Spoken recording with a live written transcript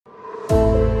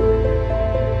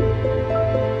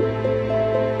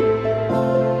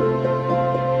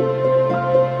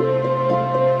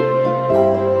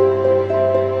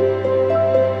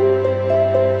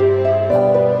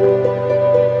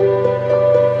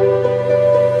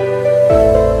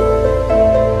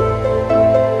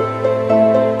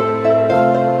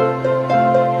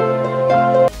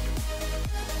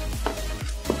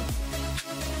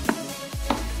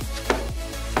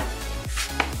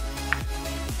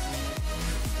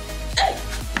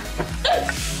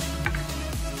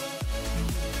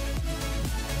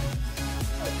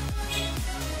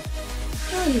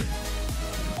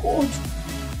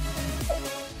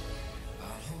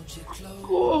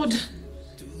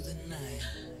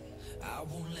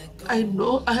I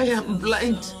know I am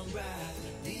blind.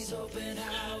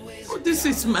 But this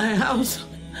is my house.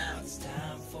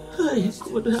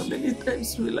 God, how many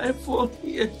times will I fall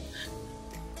here?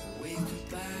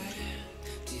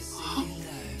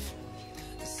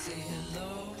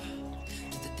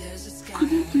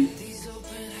 Could it be?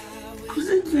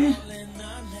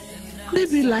 Could it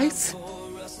be lights?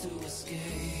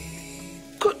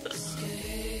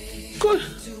 Good.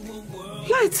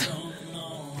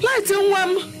 Light in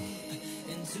one.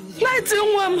 Light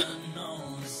in one.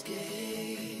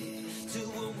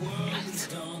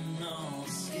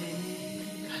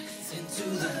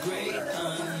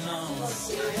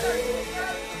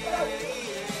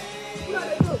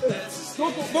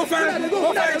 Go find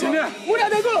engineer. Where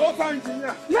they go? Go find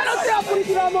engineer. Let us see happen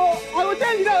to them. I will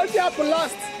tell you that what happen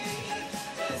last.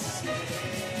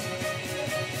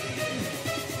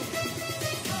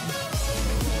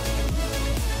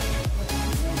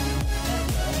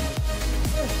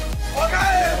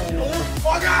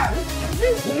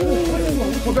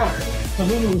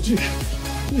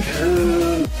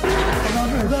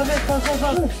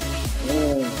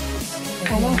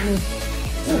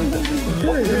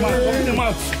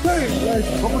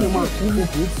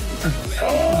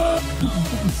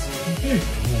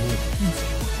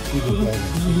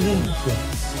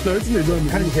 No, it's me.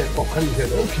 Can you hear? Can you hear?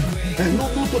 Okay. No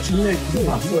touching neck. No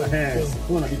hands.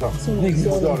 It's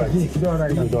all right. It's all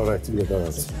right. It's all right. It's all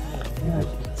right.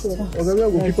 Okay, we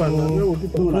will keep on. We will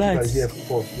keep on. Here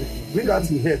for. Bring out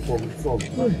the head from the front.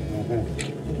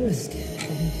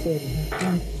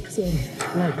 Sorry.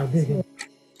 Right, I beg you.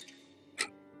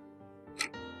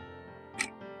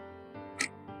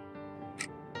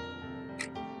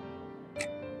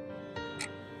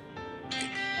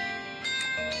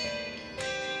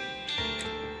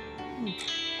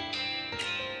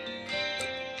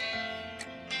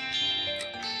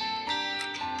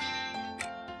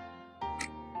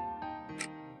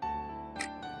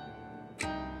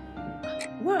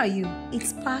 Where are you?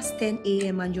 It's past 10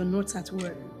 a.m. and you're not at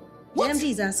work. What? The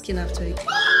MD is asking after you.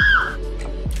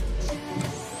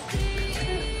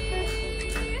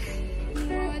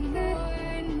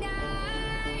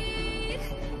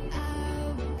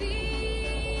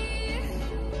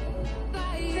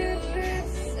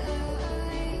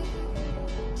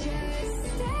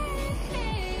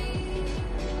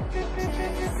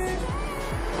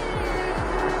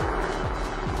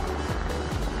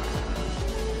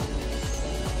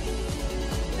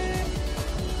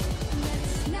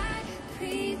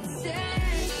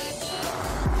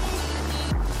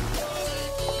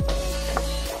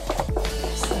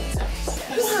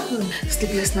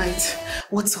 Sleepless night.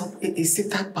 What's up? Is it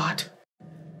that bad?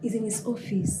 He's in his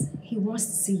office. He wants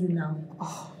to see you now.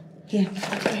 Oh. Here.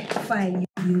 Okay. Fine.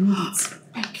 You need it.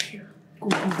 Thank you. Go,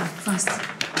 fast.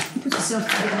 You put yourself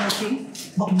together, okay?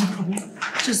 But no problem.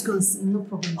 Just go and see. No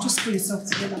problem. Just put yourself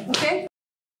together, okay?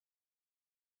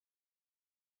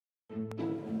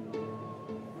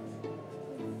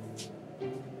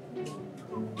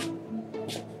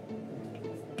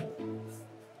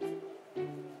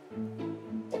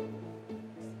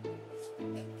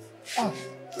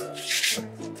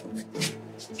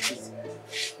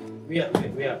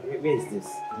 Where is this?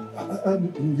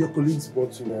 Your colleagues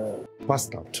brought you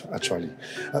passed out, actually.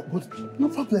 But no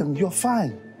problem, you're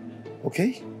fine.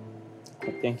 Okay?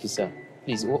 Oh, thank you, sir.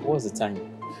 Please, what was the time?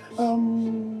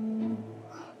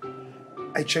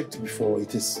 I checked before.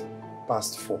 It is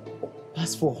past 4.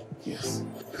 Past 4? Yes.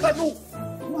 No.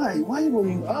 Why? Why are you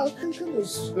running? You can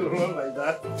just run like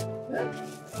that. Yeah.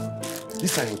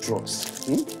 These are your drugs.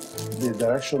 The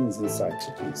direction is inside,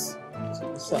 please.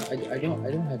 Sir, I don't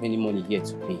have any money here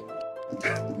to pay.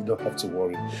 You don't have to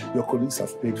worry. Your colleagues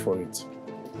have paid for it.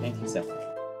 Thank you, sir.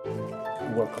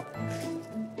 You're welcome.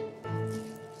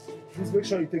 Please make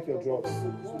sure you take your drugs.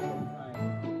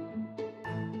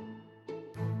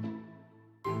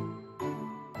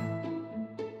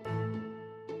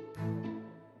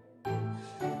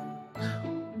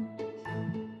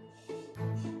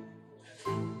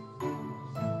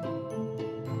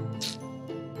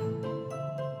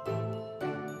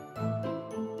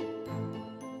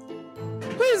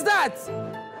 Who is that?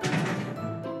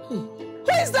 Who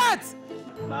is that?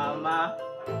 Mama.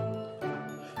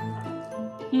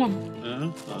 Mom.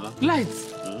 Mama. Light.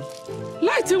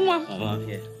 Light in one. Mama, I'm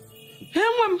here. Hey,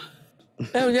 Mom. I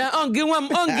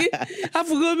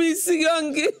forgot me sing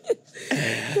Ongi.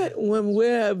 Mom,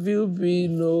 where have you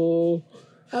been? Oh,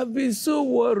 I've been so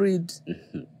worried.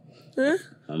 Huh?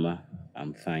 Mama,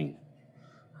 I'm fine.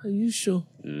 Are you sure?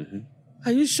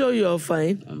 Are you sure you're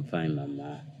fine? I'm fine,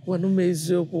 Mama. Mama,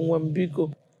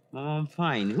 I'm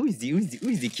fine. Who is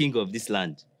the king of this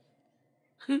land?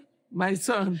 My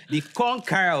son. The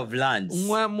conqueror of lands.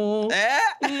 Mwamu. Eh?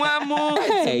 Mwamu.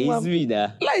 Hey, it's me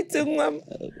there. Light Mwamu.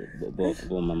 But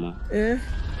Mama. Eh?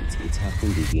 It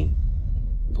happened again.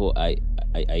 But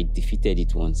I defeated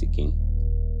it once again.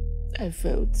 I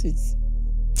felt it.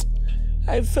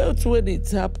 I felt when it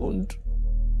happened.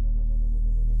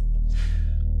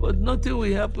 But nothing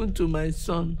will happen to my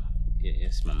son.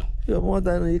 Yes, Mama. You're more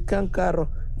than a conqueror.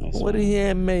 Yes, What do you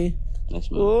hear me?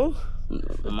 Yes, Mama. Oh?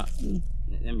 Mama,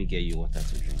 let me get you water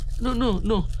to drink.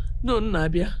 No,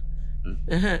 Nabia.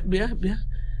 Bia.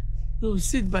 No,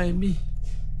 sit by me.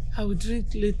 I will drink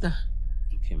later.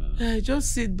 Okay, Mama.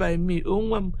 Just sit by me.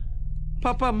 Oh,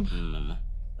 Papa. Mama.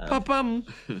 Papa.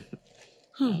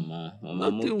 Mama,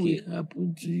 Nothing okay. will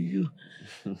happen to you.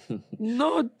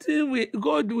 Nothing will.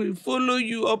 God will follow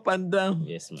you up and down.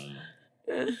 Yes, Mama.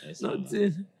 Yes,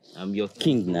 Nothing. Mama. I'm your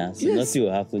king now, so Yes. nothing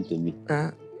will happen to me.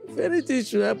 If anything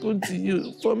should happen to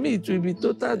you, for me it will be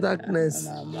total darkness.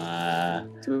 Mama.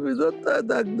 It will be total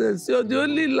darkness. You're the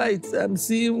only light I'm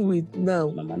seeing with now.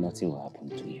 Mama, nothing will happen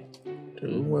to you.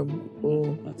 Nothing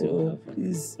will happen.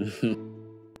 Please.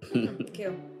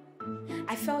 Girl,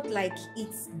 I felt like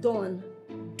it's done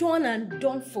and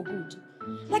done for good.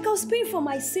 Like I was paying for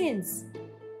my sins.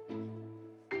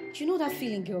 You know that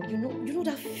feeling, girl? You know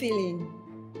that feeling?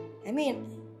 I mean,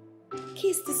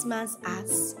 kiss this man's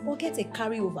ass or get a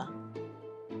carryover.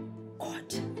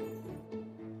 God.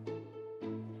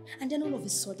 And then all of a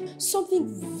sudden, something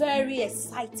very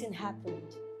exciting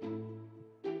happened.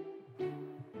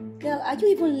 Girl, are you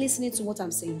even listening to what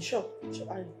I'm saying? Sure,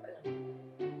 I am.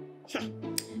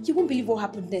 You won't believe what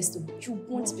happened next. Though. You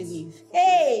won't believe.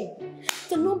 Hey!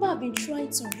 The number I've been trying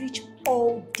to reach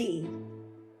all day,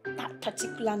 that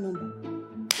particular number,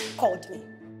 called me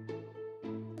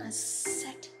and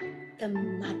said the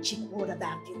magic word that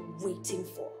I've been waiting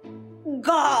for.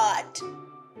 God!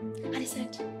 And he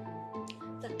said,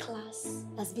 the class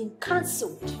has been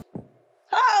cancelled.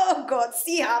 Oh God,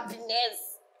 see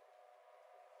happiness.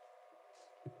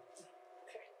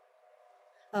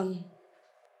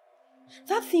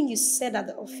 That thing you said at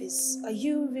the office, are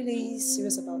you really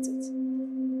serious about it?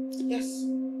 Yes.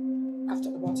 I've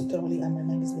thought about it thoroughly and my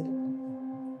mind is made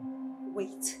up.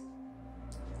 Wait.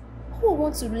 Who would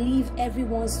want to leave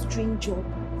everyone's dream job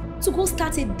to go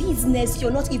start a business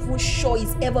you're not even sure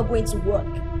is ever going to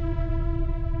work?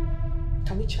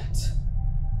 Can we chat?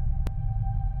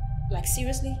 Like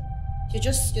seriously? You're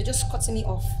just cutting me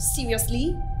off.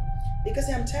 Seriously? Because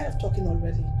I'm tired of talking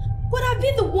already. But I've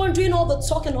been the one doing all the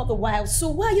talking all the while, so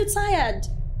why are you tired?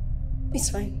 It's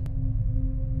fine.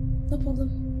 No problem.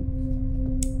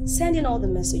 Send in all the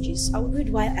messages. I will read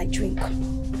while I drink.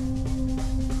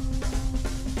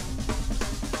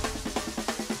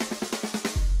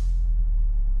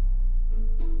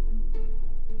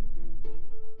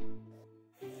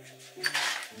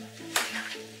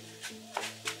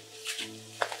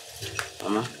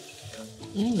 Mama?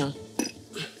 Nina.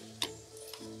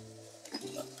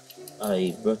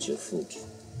 I brought your food.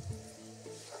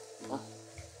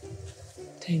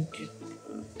 Thank you.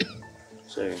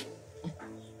 Sorry.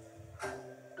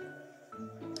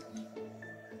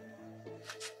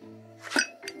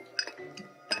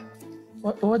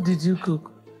 What did you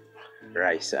cook?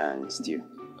 Rice and stew.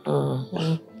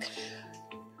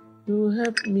 You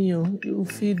help me, you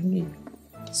feed me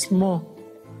small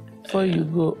before you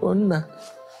go. Onna.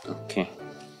 Okay.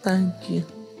 Thank you.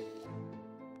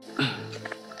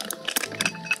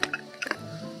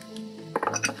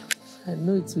 I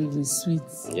know it will be sweet.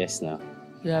 Yes, now.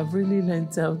 You have really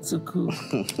learned how to cook.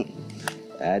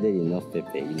 I added enough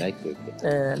pepper. You like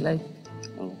pepper? Like.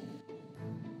 Oh.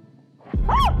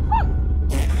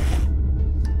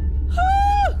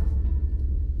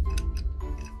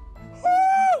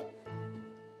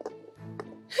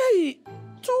 Hey,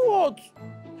 too hot.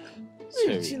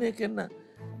 Sorry. Chineke,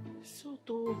 so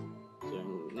too.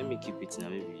 Sorry. Let me keep it now,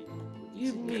 maybe.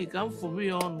 Give me, come for me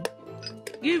on.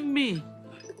 Give me.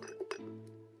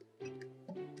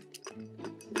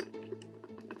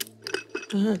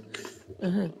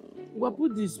 Well,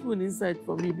 put the spoon inside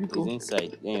for me because It's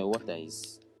inside. Then your water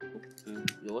is.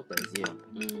 Your water is here.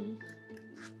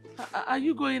 Are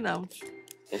you going out?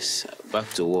 Yes, back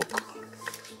to work.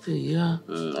 Yeah.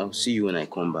 I'll see you when I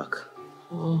come back.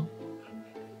 Oh,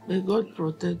 may God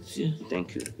protect you.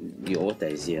 Thank you. Your water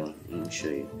is here. Let me show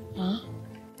you. Huh?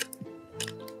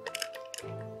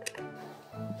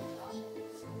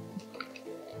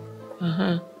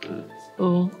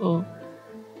 Oh.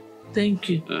 Thank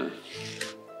you.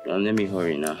 Now let me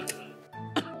hurry now.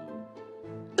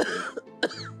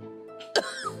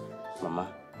 Mama.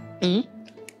 Are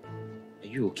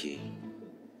you okay?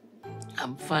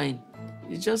 I'm fine.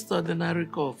 It's just ordinary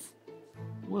cough.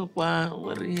 What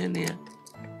are you here?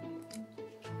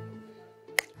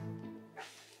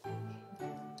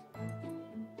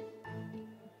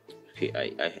 Okay,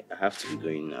 I have to be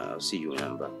going now. I'll see you when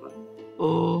I'm back, man.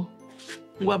 Oh,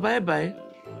 well, bye-bye.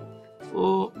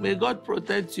 Oh, may God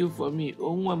protect you for me.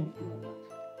 Oh,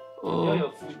 Enjoy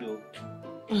your food, though.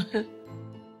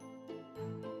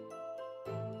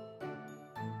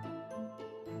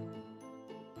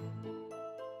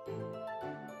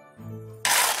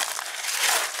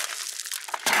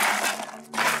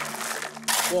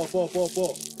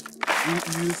 Paul.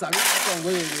 You sabi that song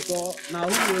wey you go now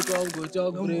who wake up go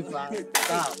chop breakfast.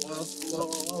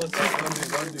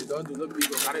 Don't do. No be you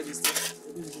go carry this thing.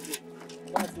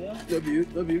 No be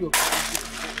you go carry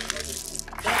this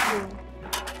thing.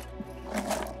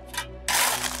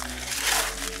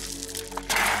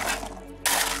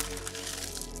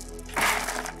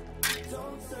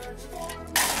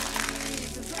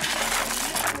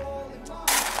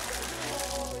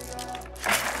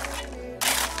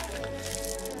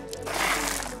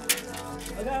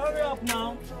 Hurry up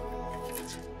now.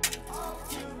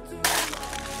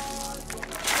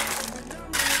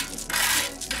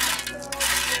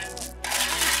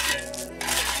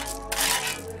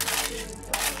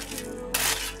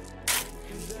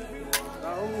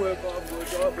 Now who wake up go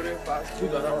chop breakfast.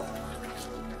 Food around.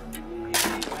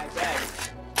 My guy.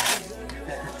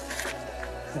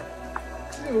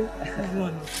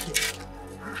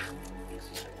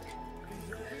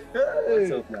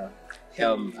 What's up now?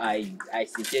 I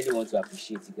sincerely want to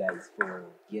appreciate you guys for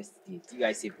yesterday. You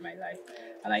guys saved my life,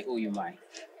 and I owe you mine.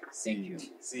 Thank you.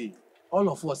 See, all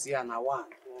of us here now one.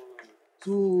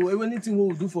 So anything we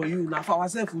will do for you, now for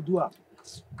ourselves we do it.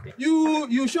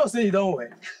 You sure say you don't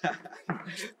work?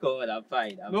 Come on, I'm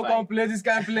fine. No come play this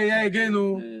kind of play here again,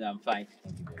 no. No, I'm fine.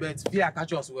 But fear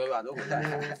catch us well, don't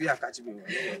fear catch me.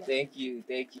 Thank you.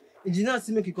 Engineer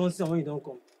see make you come see when you don't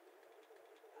come.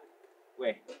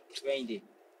 Where in there?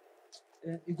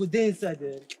 You go there inside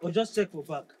there, or just check for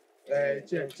back.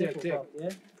 Check. For back, yeah?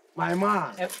 My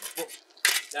man.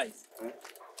 Guys,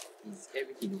 is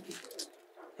everything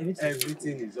okay?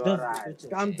 Everything is alright.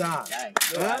 Calm down.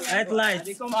 Right light.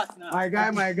 They come out now. My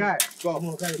guy. Come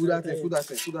on, carry put that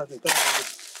it. thing. My guy.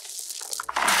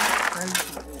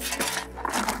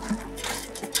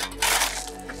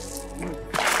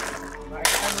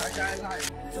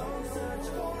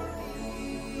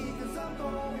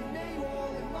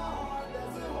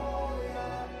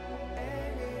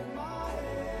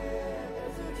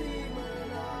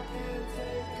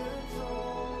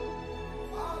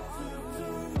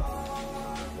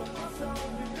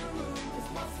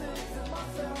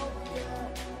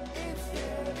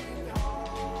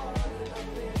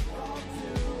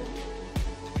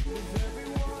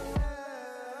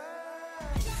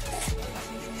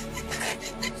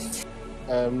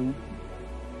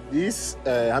 This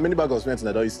how many bags of cement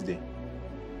did I use today?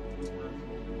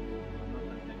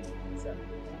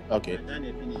 Okay.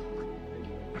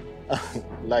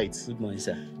 Light. Good morning,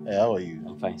 sir. How are you?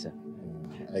 I'm fine, sir.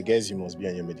 I guess you must be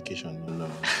on your medication. No.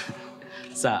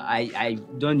 Sir, I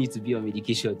don't need to be on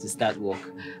medication to start work.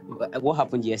 What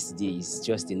happened yesterday is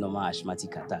just a normal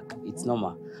asthmatic attack. It's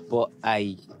normal. But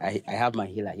I have my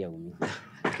healer here with me.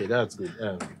 Okay, that's good.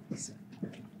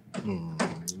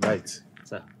 Light.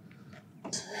 Sir.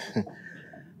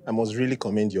 I must really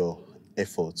commend your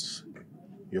efforts.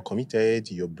 You're committed,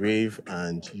 you're brave,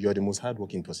 and you're the most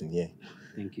hardworking person here.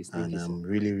 Thank you. And I'm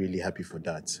really, really happy for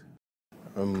that.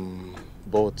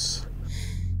 But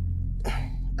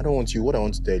I don't want you, what I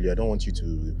want to tell you, I don't want you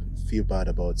to feel bad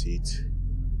about it.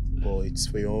 But it's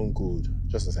for your own good.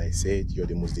 Just as I said, you're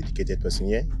the most dedicated person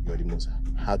here. You're the most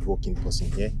hardworking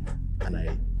person here. And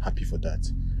I'm happy for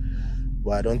that.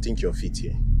 But I don't think you're fit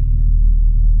here.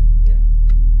 Yeah.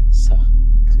 Sir.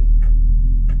 See,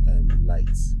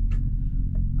 Light.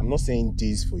 I'm not saying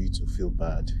this for you to feel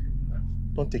bad.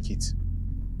 Don't take it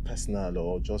personal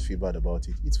or just feel bad about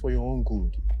it. It's for your own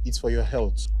good. It's for your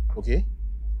health. Okay?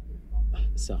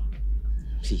 Sir,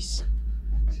 please.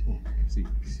 See.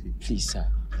 Please, sir.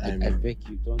 I beg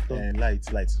you, don't. Light.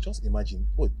 Just imagine.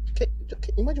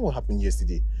 Imagine what happened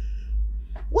yesterday.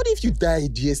 What if you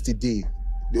died yesterday?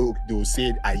 They'll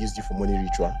say I used you for money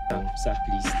ritual. Sir,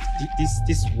 please.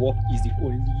 This work is the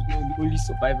only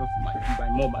survivor for my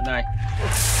mom and I.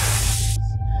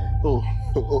 Oh,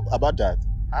 about that.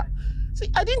 See,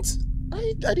 I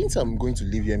didn't. I'm going to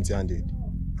leave you empty-handed.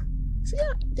 See,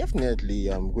 yeah, definitely,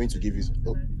 I'm going to give you.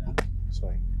 Oh,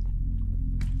 sorry.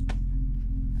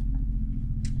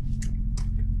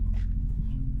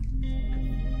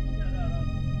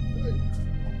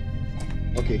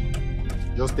 Okay,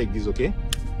 just take this, okay?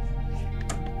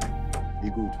 Be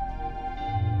good.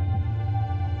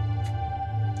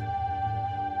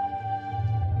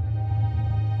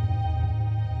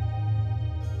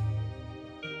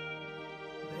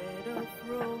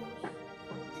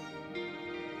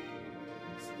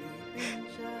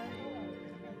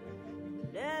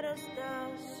 Let us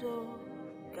down so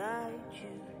guide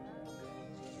you.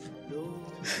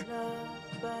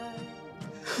 Lullaby.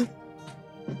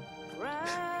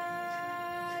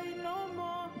 Cry no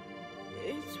more.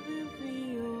 It will be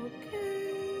okay.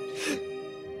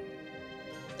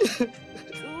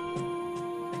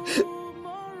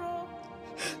 Tomorrow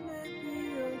may be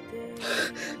your day.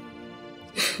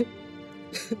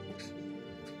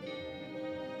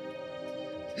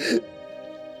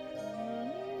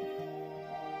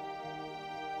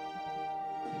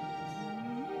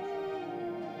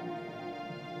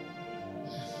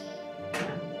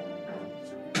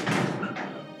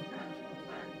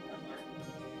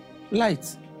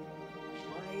 Light.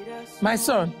 My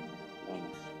son.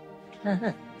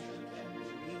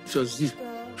 Josie.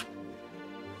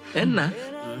 Enna.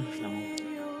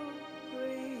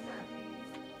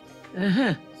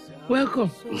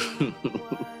 Welcome.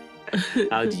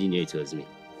 How did you know it was me?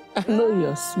 I know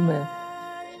your smell.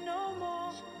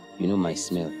 You know my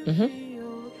smell?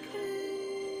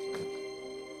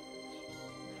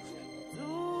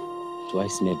 Do I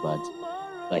smell bad?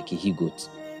 Like a he-goat?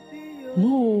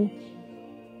 No.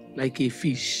 Like a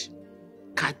fish.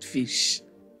 Catfish.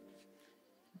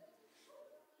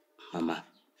 Mama.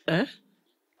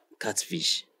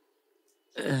 Catfish.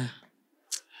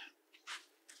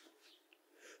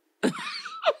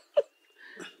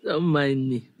 Don't mind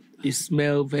me. You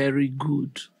smell very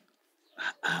good.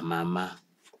 Mama,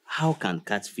 how can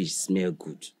catfish smell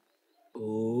good?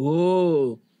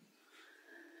 Oh.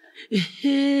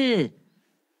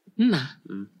 Nah.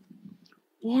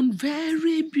 One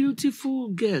very beautiful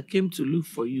girl came to look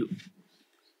for you.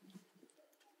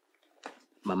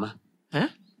 Mama? A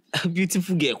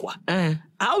beautiful girl, quoi?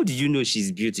 How did you know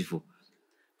she's beautiful?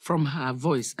 From her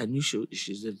voice, I knew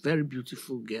she's a very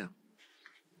beautiful girl.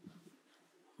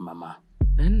 Mama.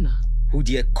 Enna. Who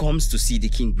there comes to see the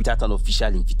king without an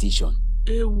official invitation?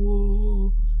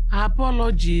 Ewo.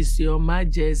 Apologies, Your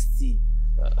Majesty.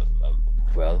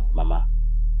 Well, Mama,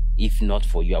 if not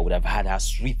for you, I would have had her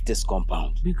sweep this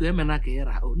compound.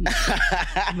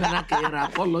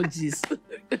 Apologies.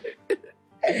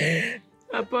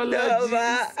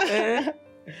 Apologies.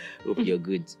 Hope you're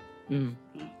good.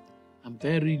 I'm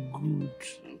very good.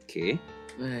 Okay.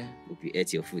 Hope you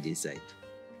ate your food inside.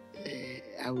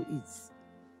 I will eat.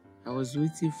 I was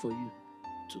waiting for you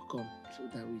to come so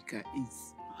that we can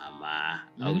eat. Mama,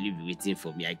 how will you be waiting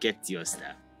for me? I kept your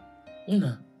stuff.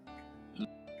 No.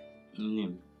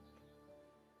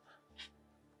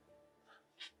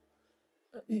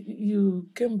 You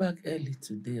came back early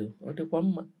today, or the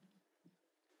one?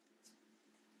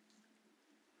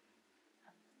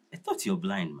 I thought you're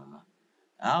blind, Mama.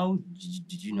 How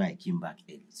did you know I came back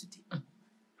early today?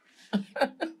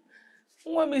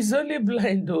 Mom is only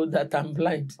blind, though, that I'm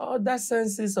blind. Other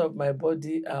senses of my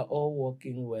body are all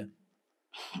working well.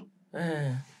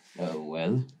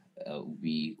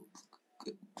 We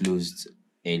closed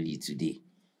early today,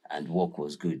 and work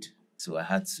was good. So I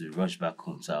had to rush back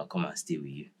home, so I'll come and stay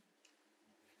with you.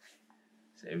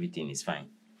 So everything is fine.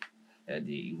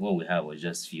 What we had was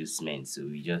just few cement, so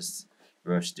we just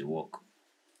rushed the work.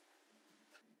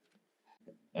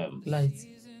 Light.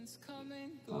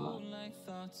 Mama.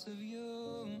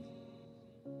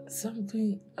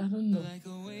 Something, I don't know.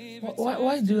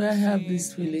 Why do I have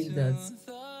this feeling that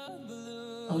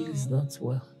all is not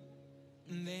well?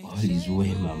 All is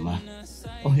well, Mama.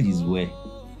 All is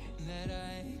well.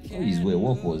 All is well.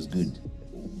 Work was good.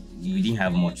 We didn't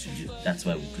have much to do. That's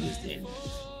why we closed early.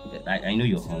 I know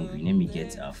you're hungry. Let me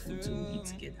get our food to eat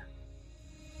together.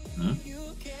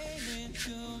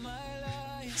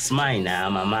 Smile now,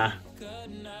 Mama.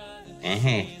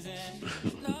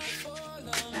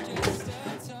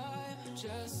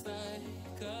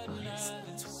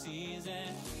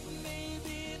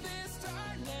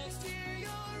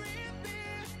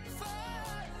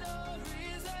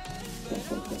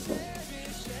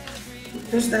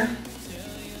 Who's that?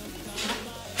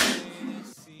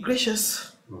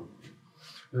 Gracious.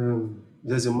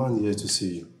 There's a man here to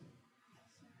see you.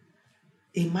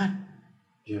 A man?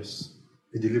 Yes,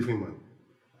 a delivery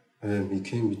man. He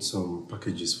came with some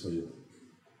packages for you.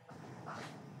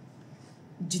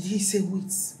 Did he say who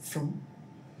it's from?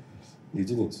 He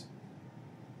didn't,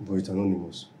 but it's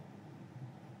anonymous.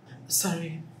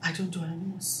 Sorry, I don't do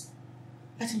anonymous.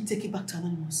 Let him take it back to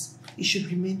anonymous. It should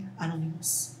remain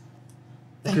anonymous.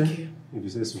 Thank you. If you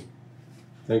say so.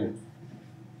 Thank you.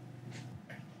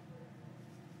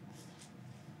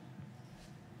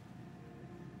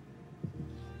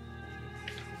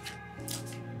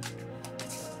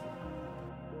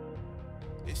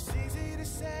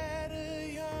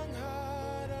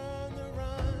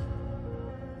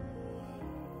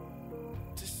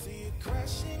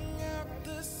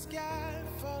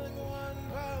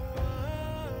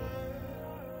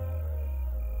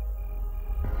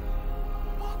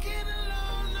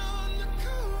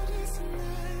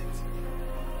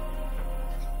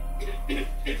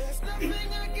 There's nothing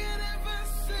I can ever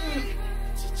say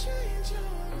to change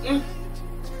your mind.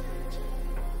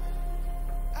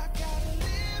 I gotta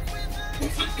live without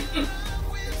your love.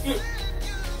 We said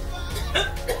goodbye.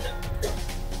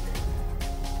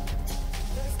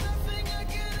 There's nothing I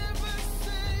can ever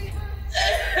say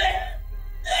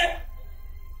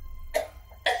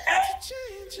to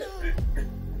change your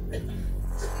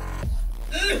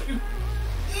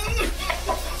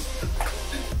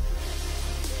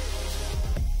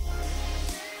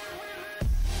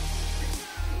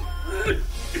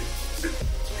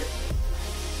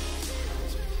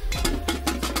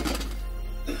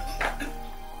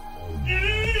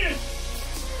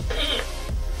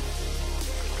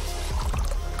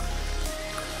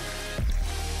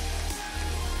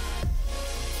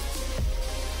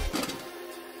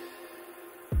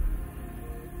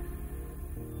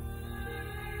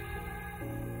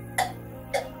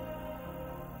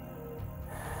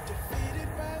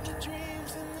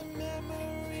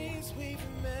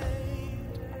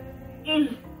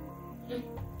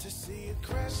to see it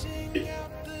crashing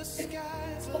out the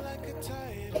skies like a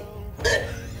tidal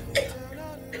wave down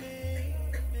on me.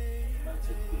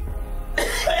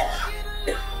 Walking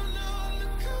alone on the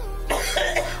coast.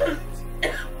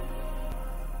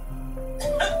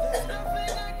 There's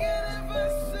nothing I can ever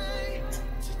say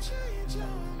to change your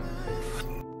mind.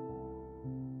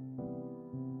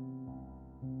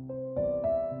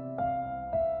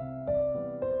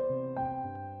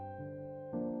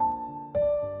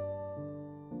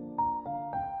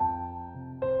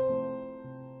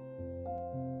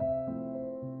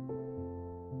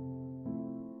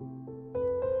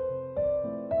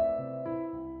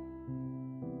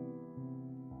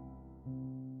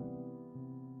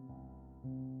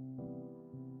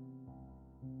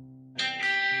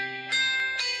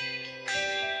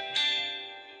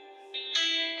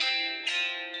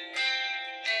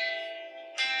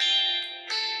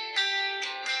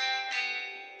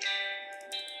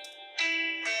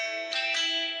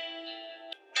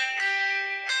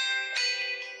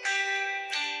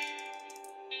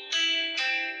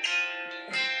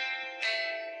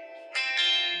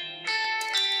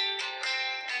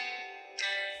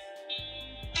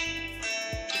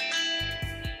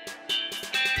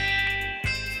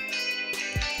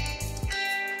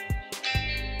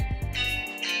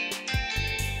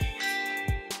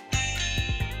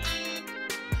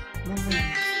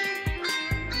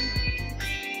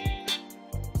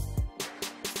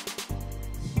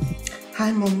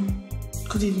 Hi, Mom.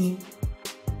 Good evening.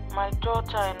 My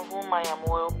daughter, in whom I am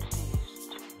well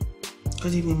pleased.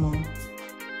 Good evening, Mom.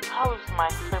 How is my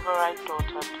favorite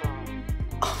daughter doing?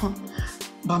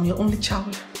 But I'm your only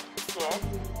child. Yes,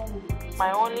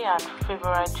 my only and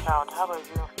favorite child. How are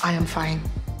you? I am fine.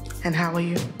 And how are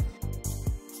you?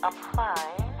 I'm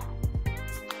fine.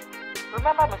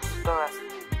 Remember Mrs. Dora?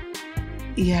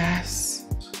 Yes.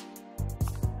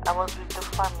 I was with the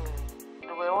family.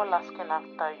 They were all asking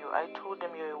after you. I told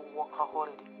them you're a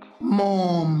workaholic.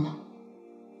 Mom.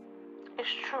 It's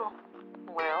true.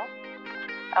 Well,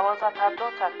 I was at her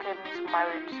daughter Kemi's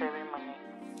marriage ceremony.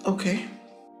 Okay.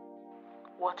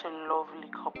 What a lovely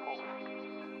couple.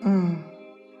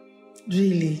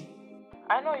 Really?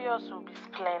 I know yours will be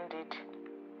splendid.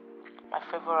 My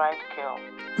favorite girl.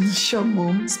 Sure,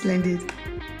 Mom. Splendid.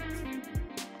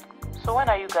 So when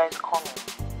are you guys coming?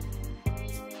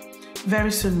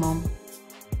 Very soon, Mom.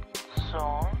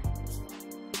 Soon?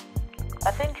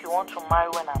 I think you want to marry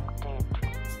when I'm dead.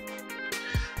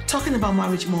 Talking about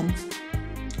marriage, Mom,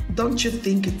 don't you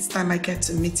think it's time I get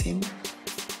to meet him?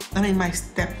 I mean, my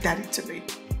stepdaddy to be.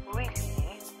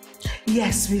 Really?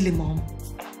 Yes, really, Mom.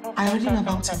 I already know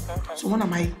about him. So when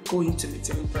am I going to meet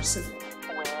him in person?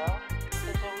 Well, he's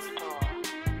a widower.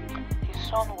 His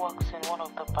son works in one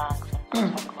of the banks in Port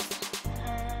Harcourt.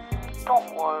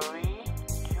 Don't worry.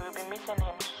 You will be meeting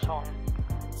him soon.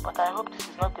 But I hope this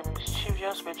is not a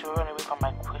mischievous way to run away from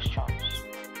my questions.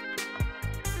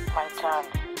 My darling,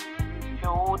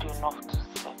 you're old enough to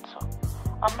settle.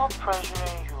 I'm not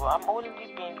pressuring you. I'm only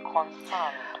being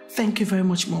concerned. Thank you very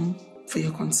much, Mom, for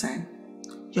your concern.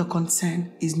 Your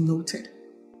concern is noted.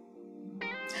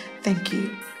 Thank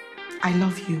you. I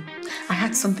love you. I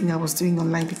had something I was doing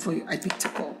online before I picked a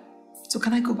call. So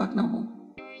can I go back now, Mom?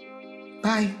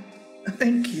 Bye.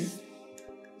 Thank you.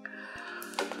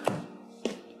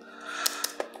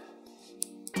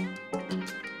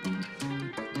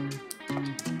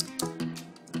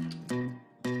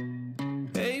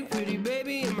 Hey, pretty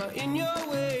baby, am I in your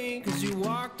way? 'Cause you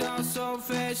walked out so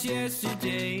fast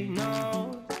yesterday.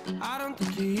 No, I don't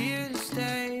think you're here to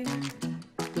stay.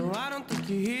 No, I don't think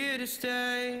you're here to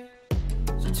stay.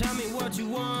 So Tell me what you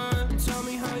want, tell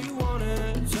me how you want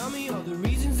it. Tell me all the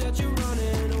reasons that you're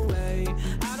running away.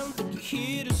 I don't think you're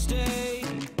here to stay.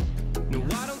 No,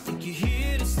 I don't think you're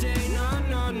here to stay. No,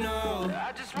 no, no.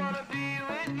 I just wanna be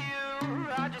with you.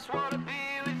 I just wanna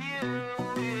be with you.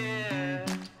 Yeah.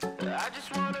 I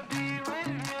just wanna be with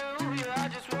you. Yeah, I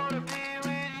just wanna be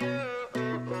with you.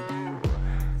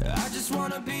 I just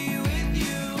wanna be with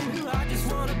you. I just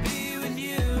wanna be with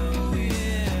you.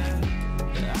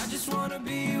 Yeah. I just wanna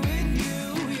be with you.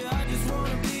 Yeah, I just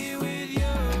wanna be with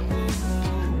you.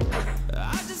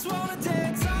 I just wanna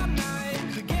dance all night.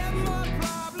 Forget my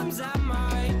problems, I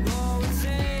might go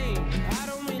insane. I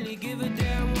don't really give a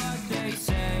damn what they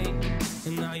say.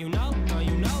 And now you know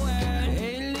it.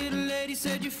 Hey, little lady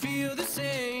said you feel the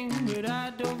same, but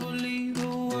I don't believe a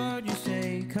word you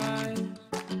say, 'cause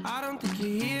I don't think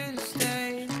you're here to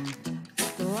stay.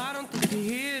 No, I don't think you're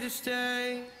here to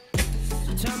stay.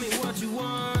 So tell me what you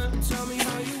want, tell me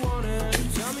how you want it.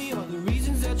 Tell me all the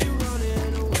reasons that you're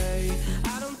running away.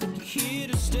 I don't think you're here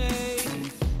to stay.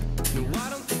 No, I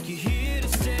don't think you're here to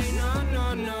stay. No,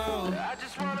 no, no. I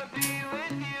just wanna be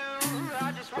with you.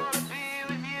 I just wanna be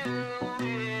with you.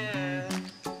 Yeah.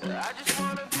 I just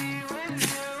wanna be with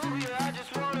you. Yeah, I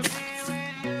just wanna be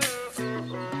with you.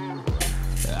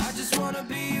 I just wanna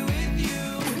be with you.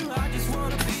 I just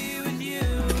wanna be with you.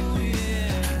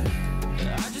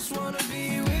 Yeah. I just wanna be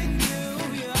with you.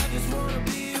 Yeah, I just wanna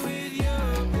be with you.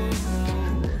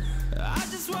 I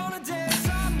just wanna dance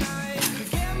all night.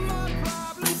 Forget my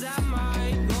problems, I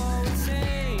might go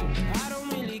insane. I don't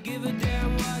really give a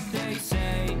damn what they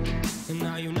say. And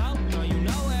now you know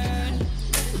it.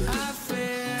 I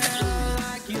feel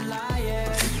like you're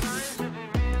lying. Trying to be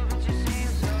real, but you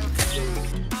seem so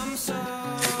fake. I'm so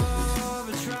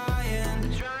over trying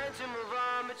to move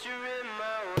on, but you're in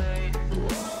my way.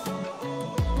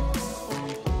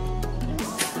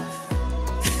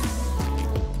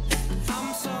 I'm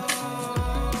so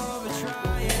over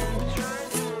trying to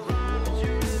move on, but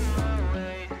you're in my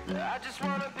way. I just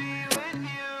wanna be with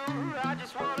you. I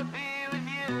just wanna be with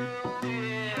you.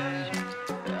 Yeah.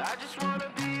 I just wanna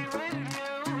be with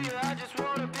you. Yeah, I just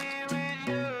wanna be with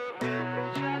you.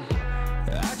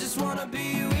 I just wanna be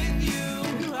with you.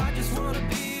 I just wanna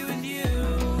be with you.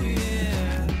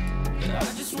 Yeah.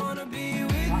 I just wanna be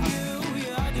with you.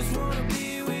 Yeah, I just wanna be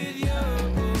with you.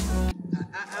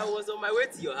 I was on my way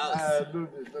to your house.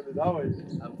 No, how are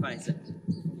you? I'm fine, sir.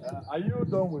 Are you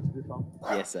done with the farm?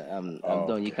 Yes, sir. I'm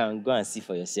done. You can go and see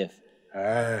for yourself.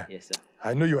 Yes, sir.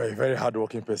 I know you are a very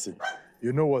hardworking person.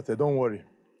 You know what? Don't worry.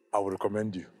 I will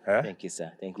recommend you. Thank you,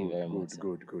 sir. Thank you very much.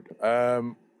 Good.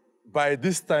 By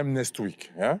this time next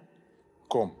week,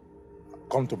 come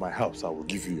to my house. I will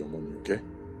give you your money, okay?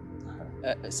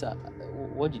 Sir,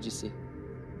 what did you say?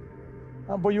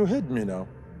 But you heard me now.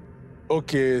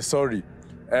 Okay, sorry.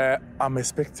 I'm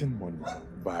expecting money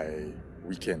by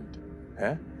weekend.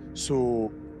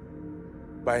 So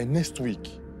by next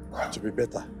week, to be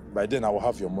better. By then I will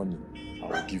have your money. I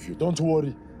will give you. Don't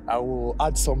worry. I will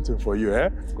add something for you,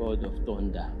 God of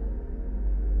thunder.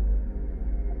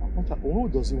 Who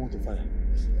does he want to fire?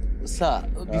 Sir,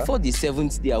 before the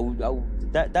 7th day, I would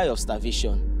die of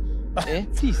starvation.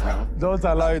 Please now. Don't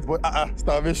allow it, but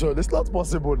starvation. It's not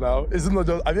possible now. Is it not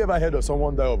just? Have you ever heard of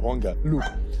someone die of hunger? Look,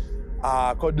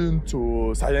 according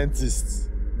to scientists,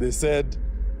 they said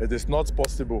it is not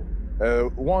possible.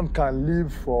 One can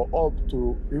live for up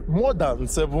to more than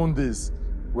 7 days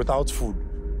without food.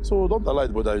 So don't allow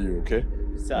it bother you, okay?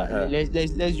 Sir,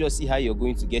 let's just see how you're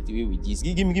going to get away with this.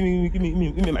 Give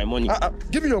me my money.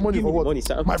 Give me your money for what? Money,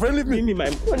 sir. My friend, leave me. Give me my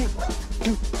money.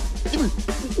 Give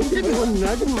me money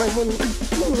now. Give me my money.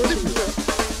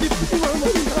 Give me my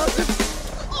money now.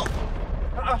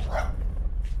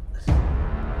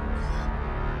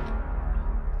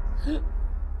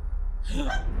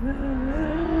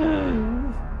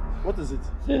 What is it?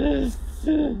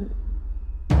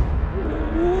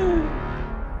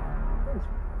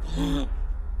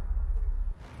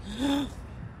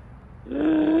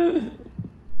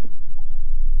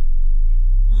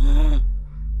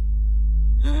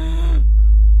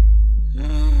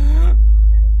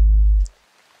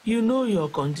 You know your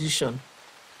condition,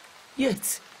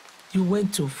 yet you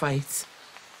went to fight.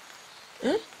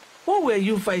 What were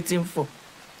you fighting for?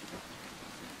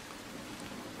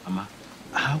 Mama,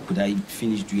 how could I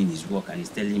finish doing his work and he's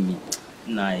telling me,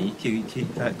 nah, Ike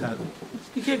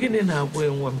gini na agwa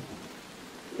enwa m.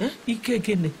 Ike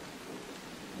gini.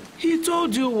 He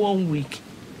told you 1 week.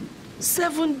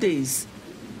 7 days.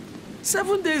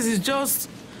 7 days is just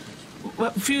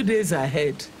a few days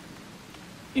ahead.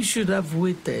 You should have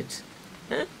waited.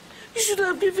 You should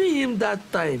have given him that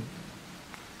time.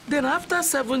 Then after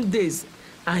 7 days,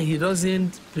 and he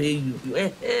doesn't pay you,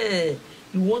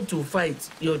 you want to fight,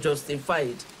 you're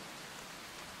justified.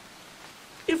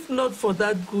 If not for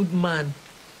that good man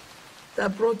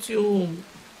that brought you home,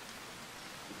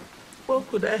 what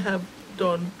could I have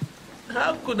done?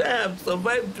 How could I have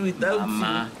survived without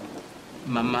you?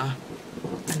 Mama,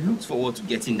 I looked forward to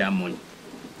getting that money.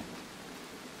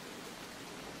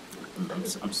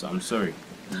 I'm sorry.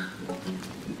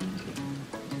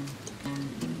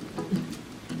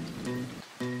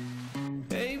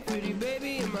 Hey, pretty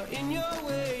baby, am I in your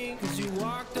way? 'Cause you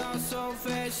walked out so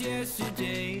fast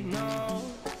yesterday. No,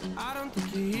 I don't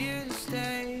think you're here to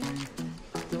stay.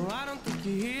 No, I don't think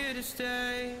you're here to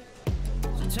stay.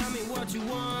 So tell me what you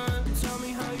want. Tell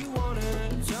me how you want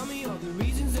it. Tell me all the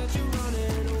reasons that you're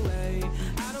running away.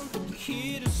 I don't think you're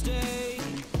here to stay.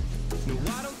 No,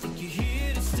 I don't think you're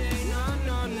here to stay. No,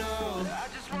 no, no. I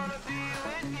just wanna be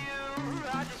with you.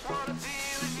 I just wanna be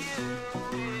with you.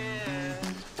 Yeah.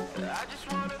 I just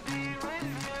wanna be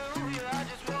with you. Yeah, I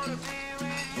just wanna be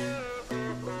with you.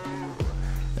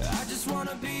 I just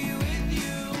wanna be with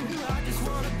you. I just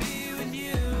wanna be with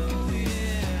you.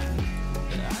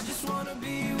 Yeah. I just wanna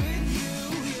be with you.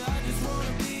 Yeah, I just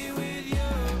wanna be with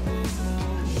you.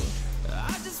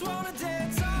 I just wanna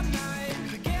dance all night.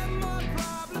 Forget my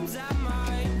problems, I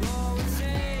might go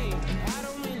insane. I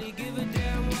don't really give a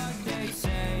damn what they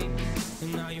say.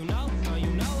 And now you know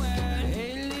it.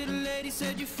 Hey, little lady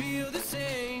said you feel the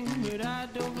same, but I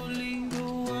don't believe a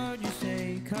word you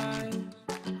say. 'Cause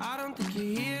I don't think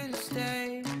you're here to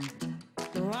stay.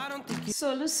 No, I don't think you.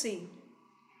 So, Lucy,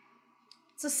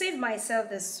 to save myself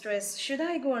the stress, should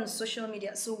I go on social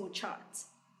media so we'll chat?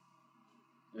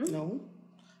 No,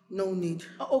 no need.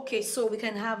 Okay, so we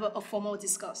can have a formal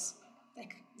discussion.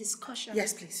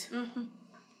 Yes, please.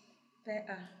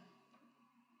 Better.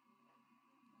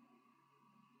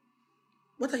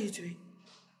 What are you doing?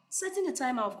 Setting the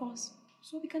timer, of course,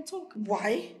 so we can talk.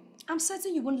 Why? I'm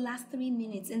certain you won't last 3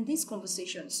 minutes in this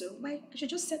conversation, so why? I should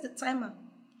just set the timer.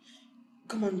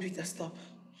 Come on, Rita, stop.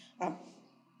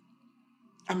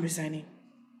 I'm resigning.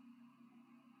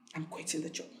 I'm quitting the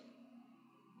job.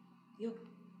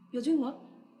 You're doing what?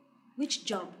 Which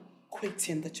job?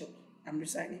 Quitting the job. I'm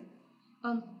resigning.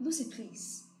 Lucy,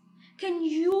 please. Can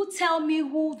you tell me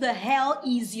who the hell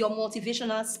is your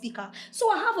motivational speaker so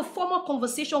I have a formal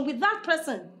conversation with that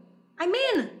person? I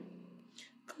mean,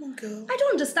 come on, girl. I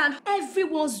don't understand.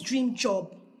 Everyone's dream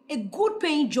job, a good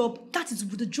paying job, that is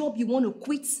the job you want to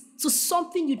quit to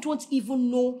something you don't even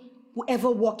know will ever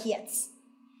work yet.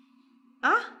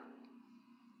 Huh?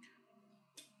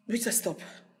 Rita, stop.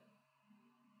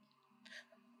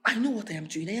 I know what I am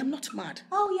doing. I am not mad.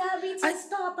 Oh yeah, Rita,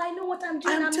 stop. I know what I'm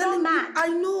doing. I'm telling not mad.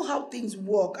 you, I know how things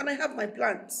work and I have my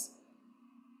plans.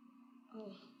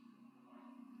 Oh.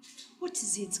 What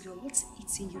is it, girl? What's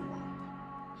eating you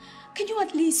up? Can you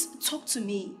at least talk to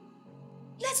me?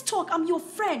 Let's talk. I'm your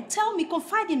friend. Tell me,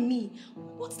 confide in me.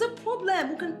 What's the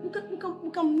problem?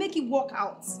 We can make it work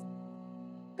out.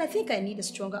 I think I need a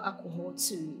stronger alcohol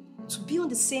to be on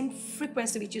the same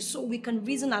frequency with you so we can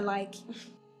reason alike.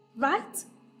 Right?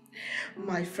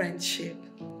 My friendship.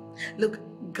 Look,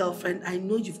 girlfriend, I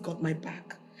know you've got my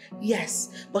back. Yes,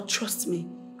 but trust me,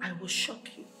 I will shock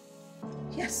you.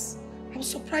 Yes, I will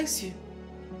surprise you.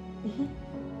 Cool.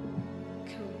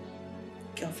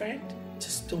 Girlfriend,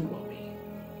 just don't worry.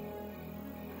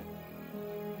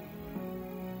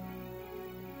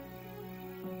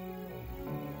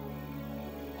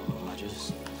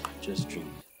 Just drink.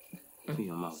 Open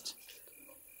your mouth.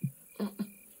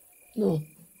 No.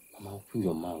 Mama, open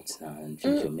your mouth now and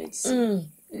drink your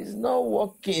medicine. It's not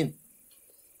working.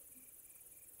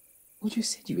 But you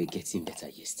said you were getting better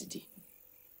yesterday.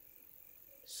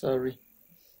 Sorry.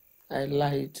 I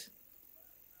lied.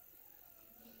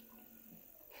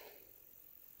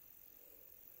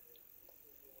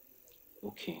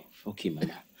 Okay,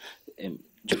 Mama.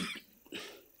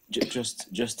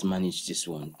 Just manage this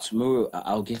one. Tomorrow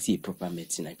I'll get you a proper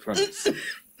medicine, I promise.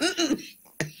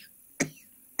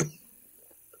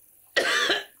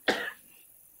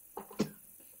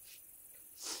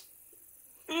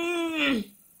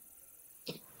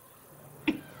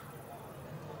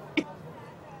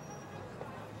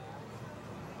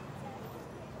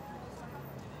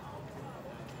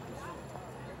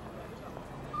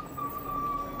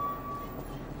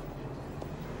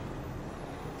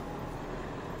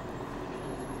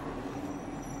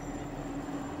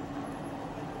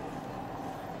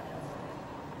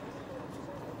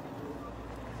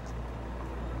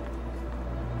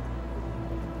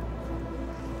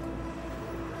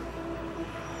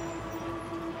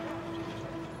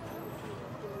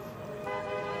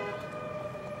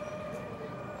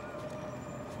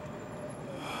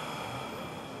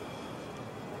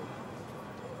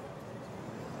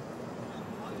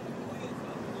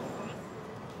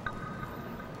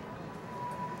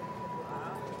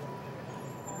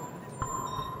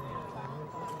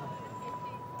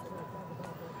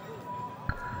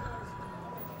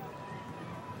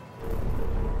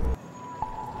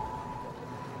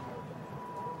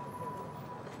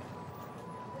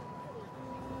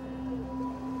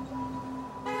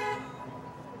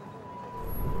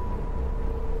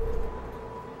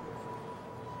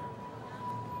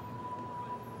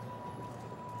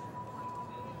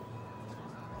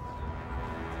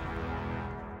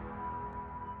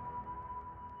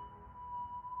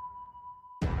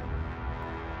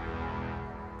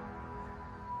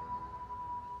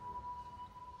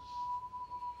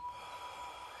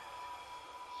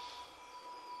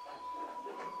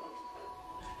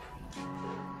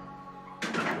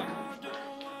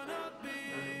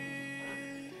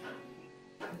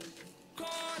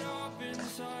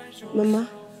 Mama,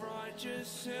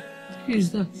 Who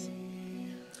is that?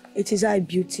 it is I,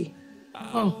 Beauty.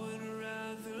 Oh,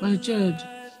 my child.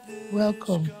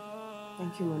 Welcome.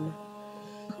 Thank you, Mama.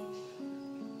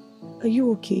 Are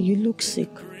you okay? You look sick.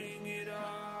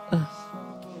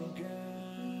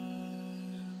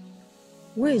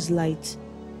 Where is Light?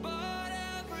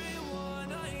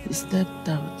 He stepped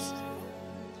out.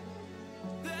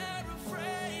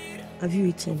 Have you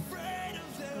eaten?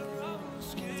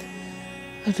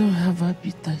 I don't have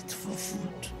appetite for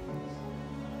food.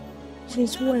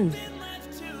 Since when?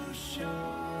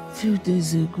 Few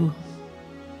days ago.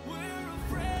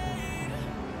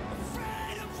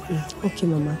 Okay,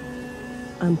 Mama.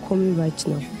 I'm coming right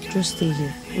now. Just stay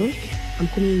here. I'm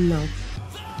coming now.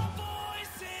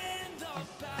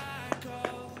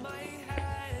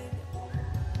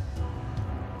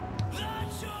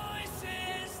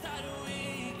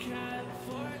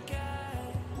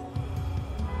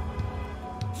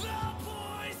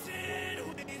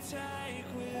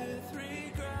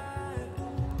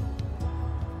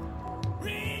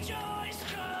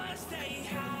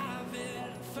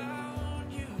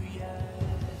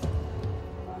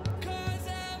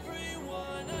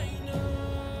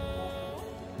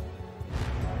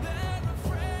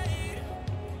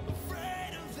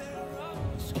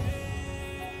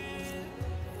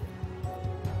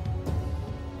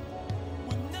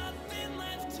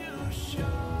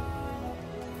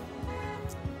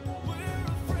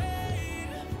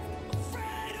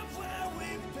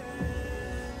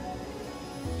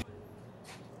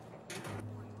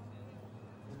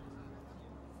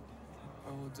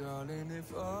 Darling,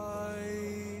 if I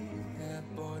had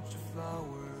bought you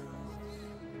flowers,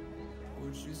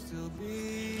 would you still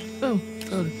be? Oh,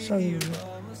 sorry.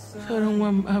 Sorry,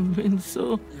 Mom. I've been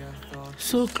so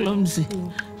clumsy.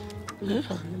 No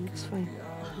problem, it's fine.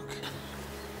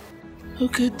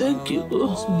 Okay, thank you.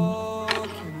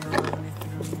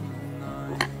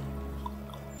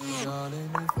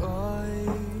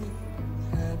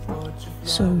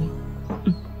 Sorry.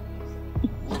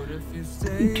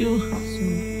 Thank you.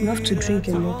 You have to drink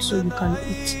a lot so you can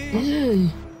eat. Hey.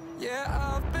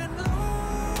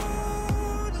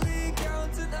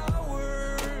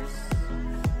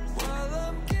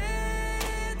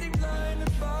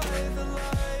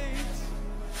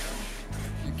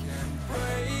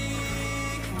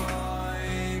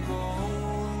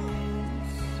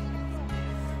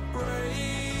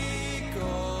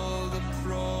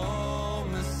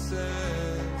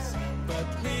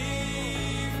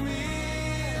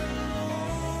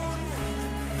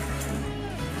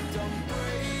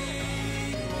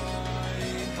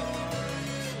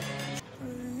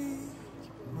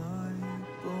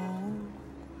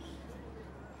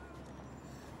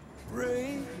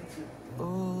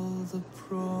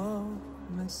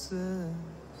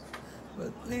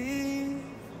 But leave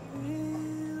me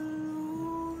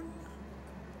alone.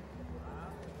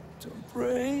 Don't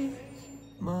break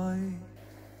my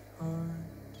heart.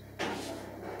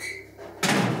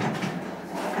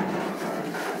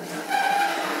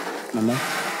 Mama,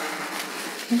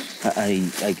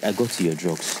 I got you your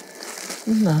drugs.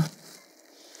 Nah.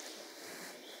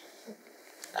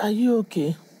 Are you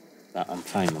okay? I'm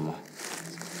fine, Mama.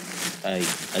 I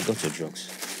got your drugs.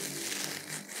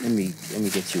 Let me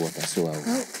get you water so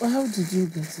How did you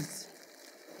get it?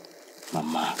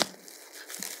 Mama,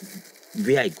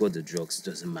 where I got the drugs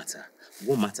doesn't matter.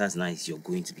 What matters now is you're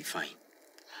going to be fine.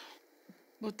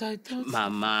 But I thought...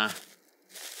 Mama,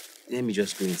 let me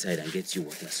just go inside and get you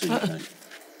water so you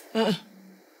can...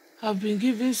 I've been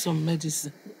given some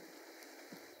medicine.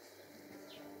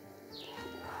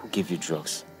 Who gave you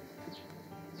drugs?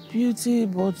 Beauty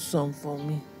bought some for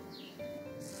me.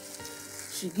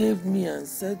 She gave me and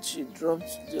said she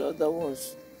dropped the other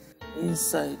ones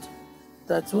inside.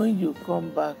 That when you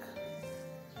come back,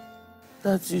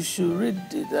 that you should read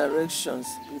the directions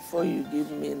before you give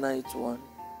me night one.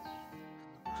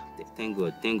 Thank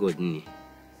God, Nini.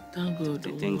 Thank God.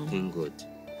 Thank God.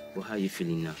 But how are you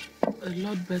feeling now? A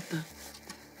lot better.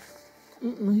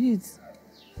 Heat.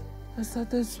 I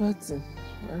started sweating.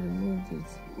 I removed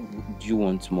it. Do you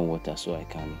want more water so I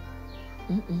can...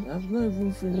 I've not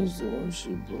even finished the one she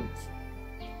brought.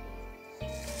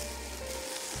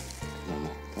 Mama,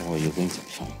 oh, you're going to be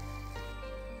fine.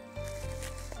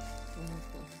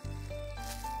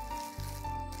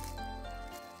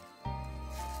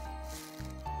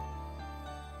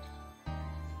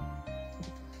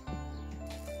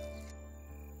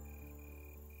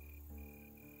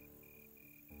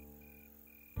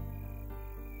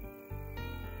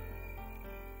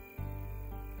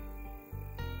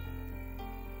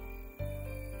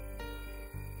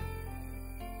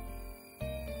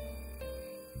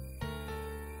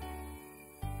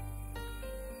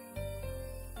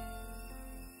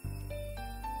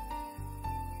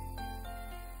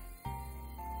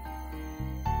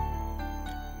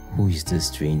 Who is this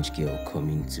strange girl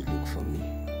coming to look for me?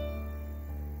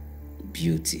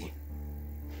 Beauty.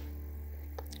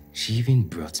 She even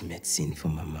brought medicine for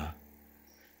Mama.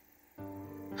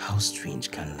 How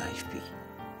strange can life be?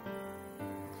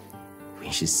 When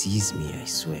she sees me, I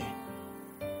swear,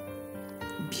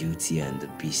 Beauty and the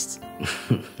Beast.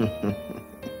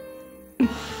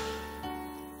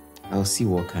 I'll see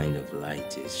what kind of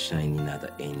light is shining at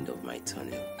the end of my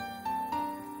tunnel.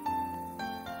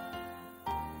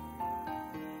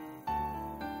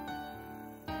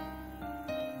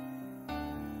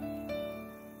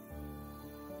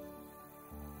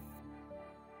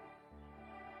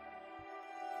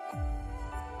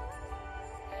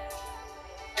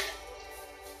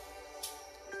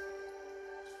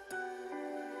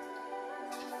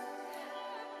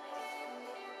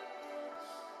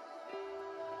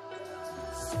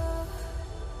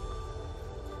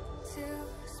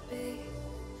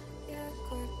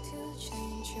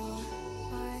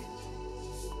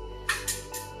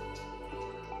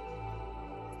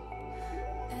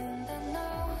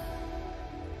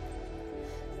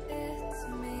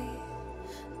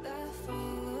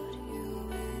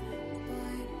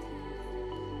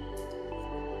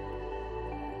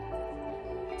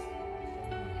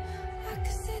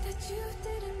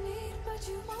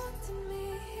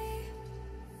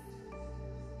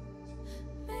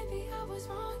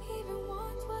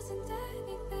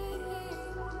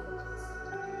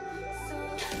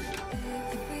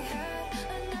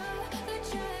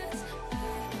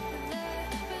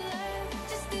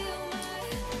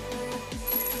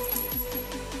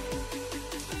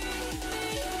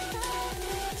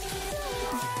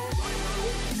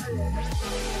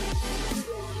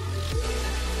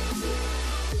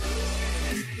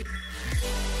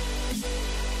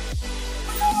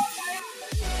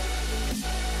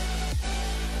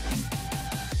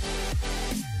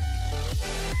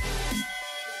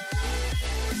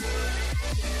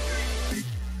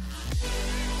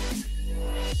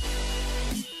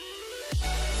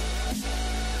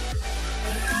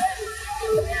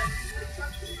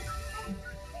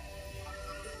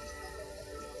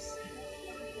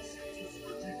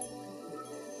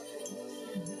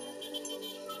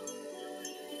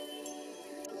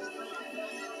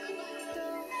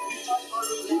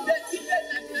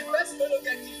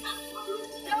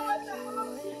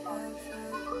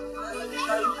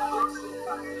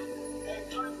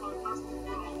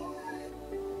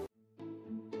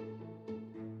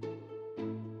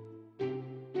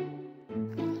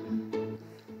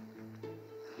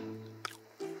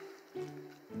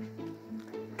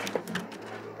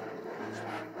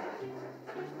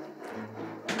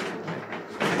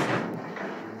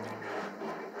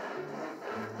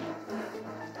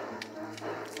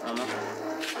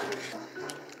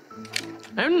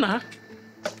 Emna,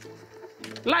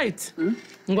 light.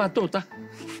 Ngwatota.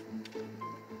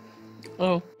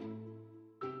 Oh.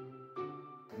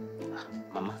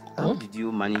 Mama, how did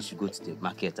you manage to go to the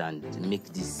market and make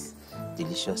this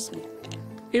delicious meal?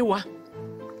 Ewa.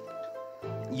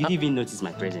 You didn't even notice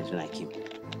my presence when I came.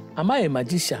 Am I a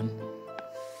magician?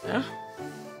 Huh?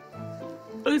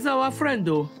 It's our friend,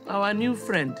 though. Our new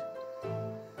friend.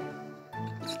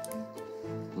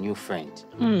 New friend?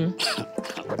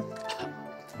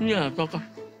 Yeah, Toka.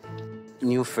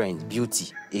 New friend,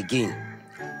 Beauty, again.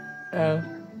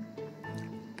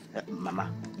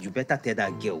 Mama, you better tell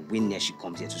that girl when she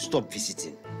comes here to stop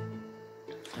visiting.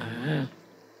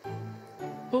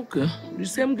 Okay, the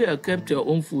same girl kept your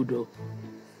own food, though.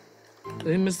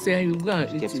 Let me say you go and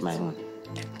eat it. Kept my own.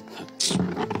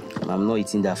 I'm not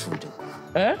eating that food.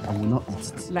 Eh? I will not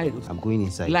eat it. Light. I'm going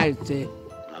inside. Light.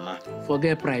 Mama.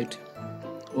 Forget pride.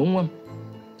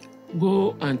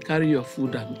 Go and carry your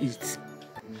food and eat.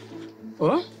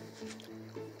 Oh?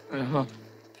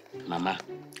 Mama.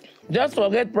 Just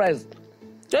forget pride.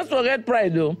 Just forget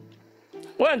pride, though.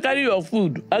 Go and carry your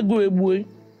food. I go away.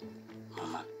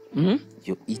 Mama.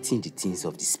 You're eating the things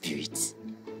of the spirit.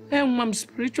 Hey, Mom,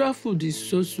 spiritual food is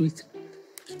so sweet.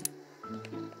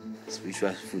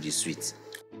 Spiritual food is sweet.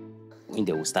 When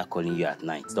they will start calling you at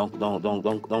night, don't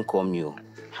call me.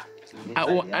 I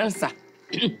will answer.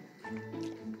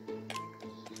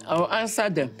 I will answer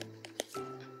them.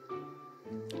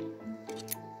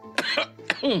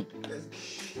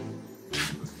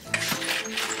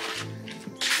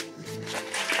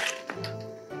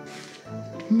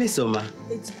 Miss Oma.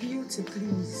 It's Beauty,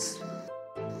 please.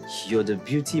 You're the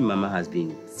Beauty Mama has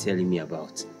been telling me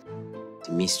about.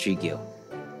 The mystery girl.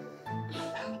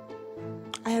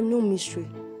 I am no mystery.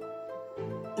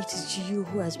 It is you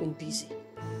who has been busy.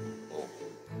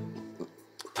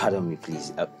 Pardon me,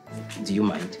 please. Do you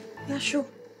mind? Yeah, sure.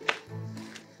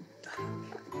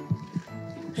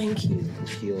 Thank you.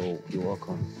 You're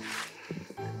welcome.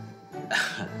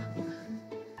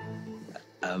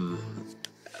 I'm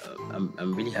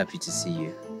really happy to see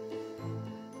you.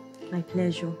 My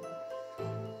pleasure.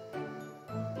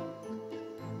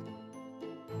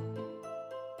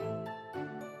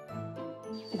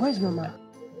 Where's Mama?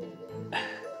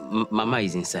 Mama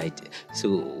is inside.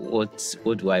 So what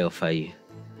do I offer you?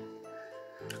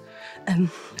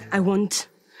 I want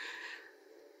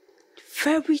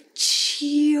very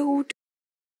chilled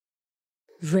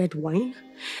red wine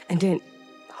and then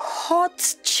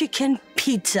hot chicken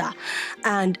pizza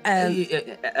and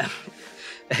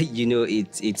you know,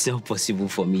 it's not possible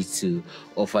for me to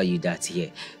offer you that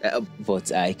here,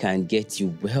 but I can get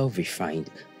you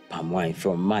well-refined palm wine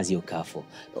from Mazi Okafor,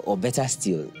 or better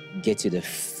still, get you the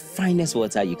finest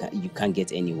water you can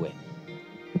get anywhere.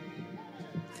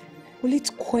 Will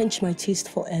it quench my taste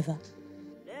forever?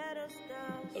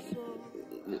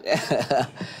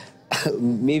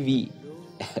 Maybe.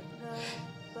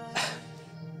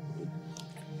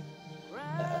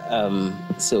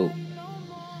 So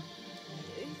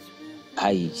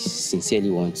I sincerely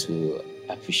want to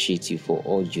appreciate you for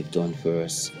all you've done for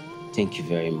us. Thank you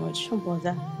very much. Don't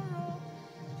bother.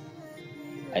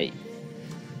 I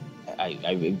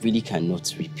really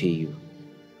cannot repay you.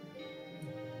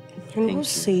 And who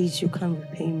says you can't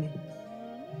repay me?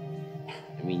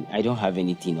 I mean, I don't have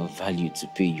anything of value to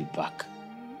pay you back.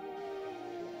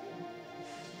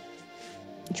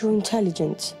 You're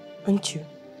intelligent, aren't you?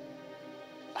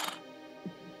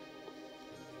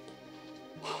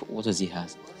 What does he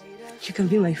have? You can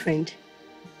be my friend.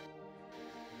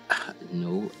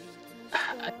 No,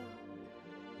 I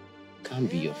can't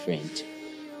be your friend.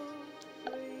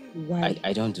 Why?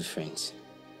 I don't do friends.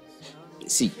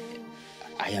 See,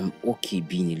 I am okay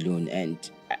being alone, and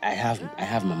I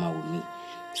have Mama with me,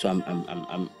 so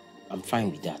I'm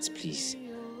fine with that. Please.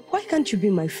 Why can't you be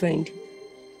my friend?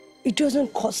 It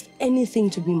doesn't cost anything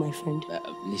to be my friend.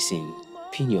 Listen,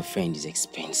 being your friend is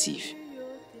expensive.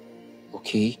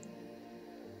 Okay?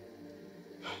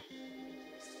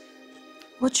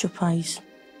 What's your price?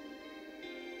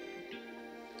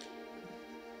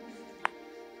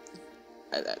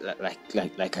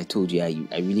 Like I told you,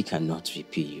 I really cannot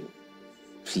repay you.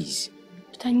 Please.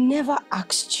 But I never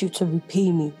asked you to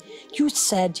repay me. You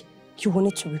said you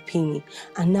wanted to repay me,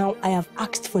 and now I have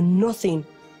asked for nothing,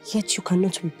 yet you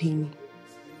cannot repay me.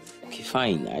 Okay,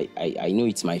 fine. I know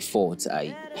it's my fault.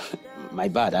 My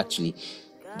bad, actually.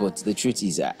 But the truth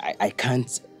is, I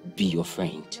can't be your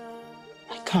friend.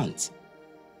 I can't.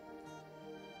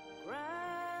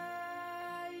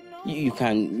 You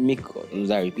can make,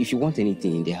 Larry, if you want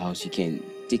anything in the house, you can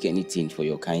take anything for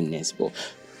your kindness, but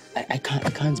I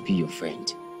can't be your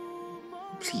friend.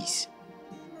 Please.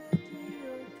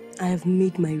 I have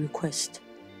made my request.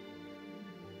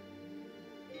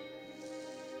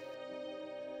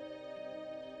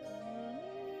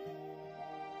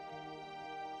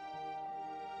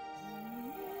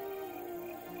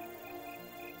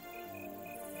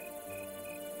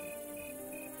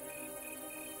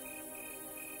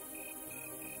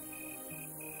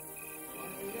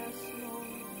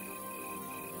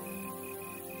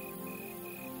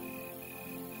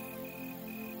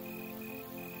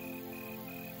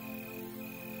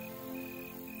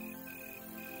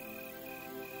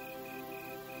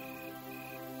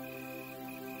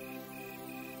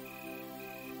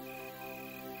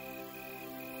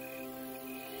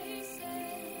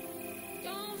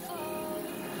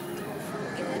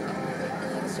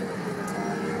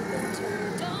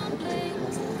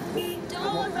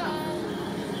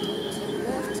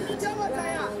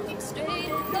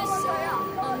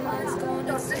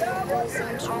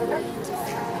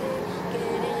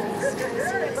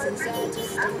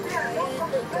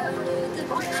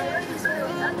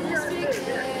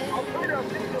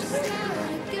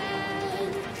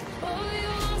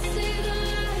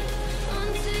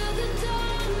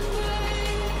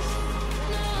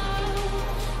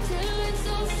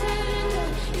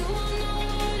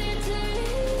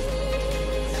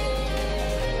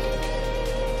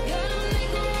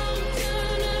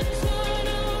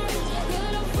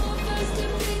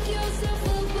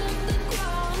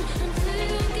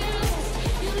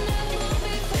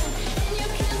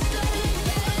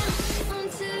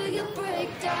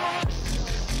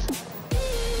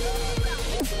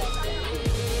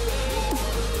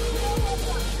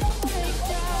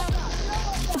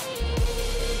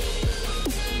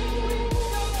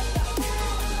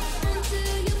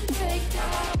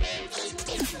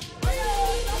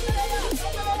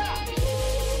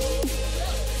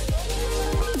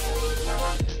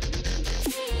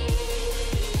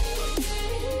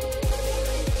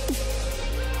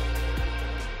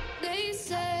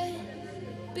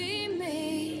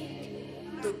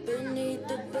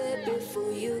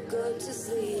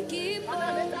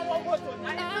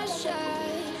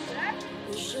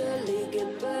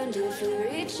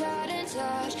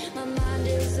 gosh, my mind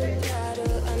is a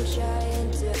battle. I'm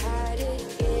trying to hide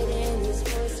it. Getting these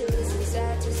voices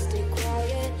inside to stay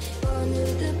quiet. Going to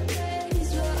the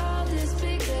place where all this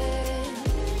began.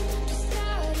 To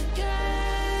start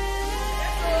again.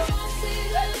 I'll see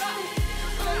the light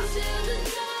until the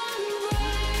dawn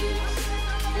breaks.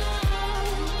 No,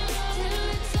 till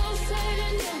it's all said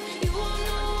and done, you won't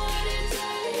know what it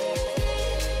takes.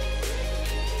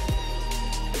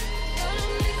 Gotta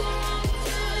make a wrong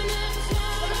turn and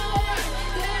turn around.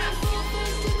 Gotta fall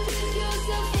first to pick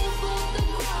yourself up off the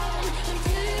ground.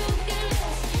 Until you get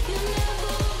lost, you'll never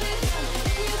be done.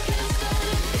 And you can't start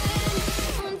again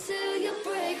until you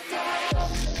break down.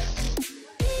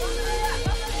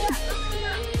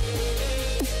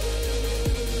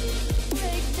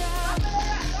 Break down.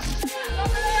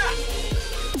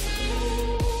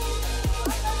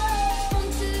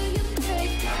 Until you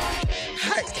break down.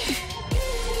 I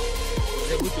was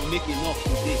able to make enough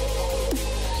today.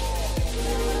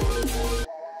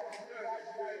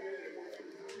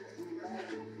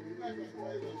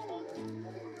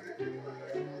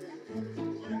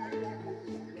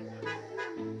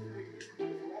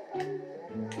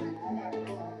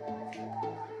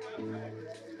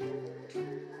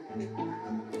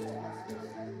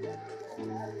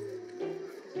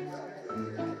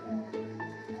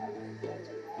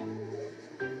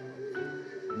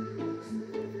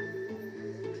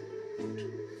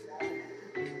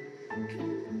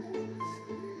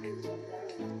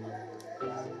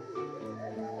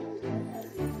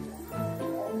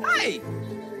 Hi!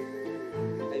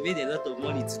 I made a lot of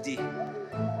money today.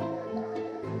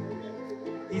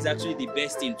 This is actually the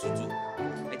best thing to do.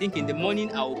 I think in the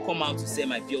morning I will come out to sell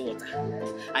my pure water.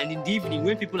 And in the evening,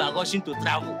 when people are rushing to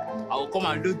travel, I will come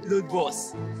and load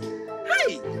bus.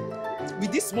 Hi!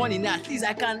 With this money now, at least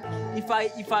I can, if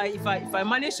I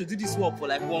manage to do this work for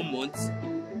like 1 month,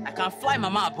 I can fly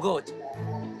mama abroad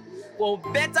for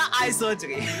better eye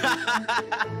surgery.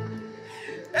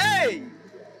 Hey!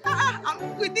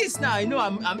 With this now, I know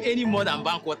I'm earning more than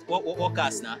bank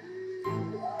workers now.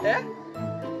 Eh?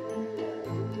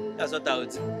 That's what I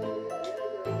would do.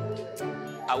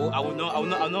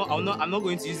 I'm not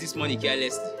going to use this money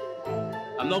carelessly.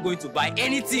 I'm not going to buy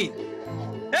anything.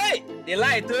 Hey, the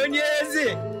light,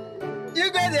 Onyezi.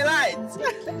 You got the light.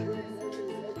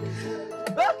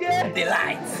 Okay. The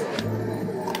light.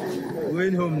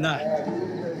 Going home now.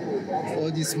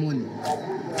 All this money.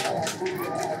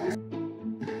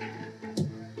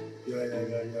 Yeah.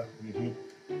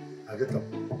 I get them.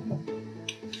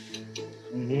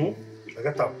 I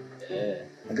get them. Yeah.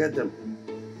 I get them.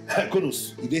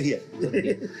 Konus, he did here.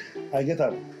 I get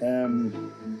them.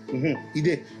 He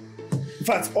did. In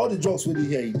fact, all the drugs we did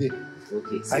here, he did.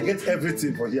 Okay. So I get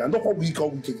everything for here. And not what we call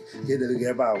we get the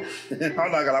about.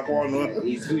 I'm not gonna go on.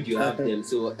 It's good you have them.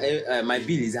 So my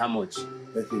bill is how much?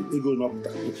 Okay, it goes up.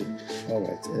 Okay. All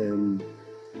right.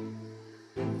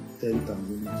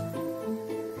 10,000.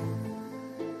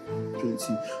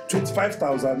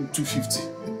 25,250.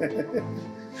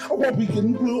 What we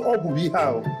can do, all will be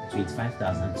how?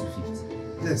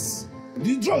 25,250. Yes.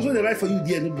 The drugs when they write for you,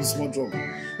 there no be small drug.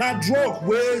 Now drug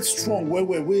way strong, way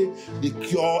they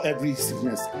cure every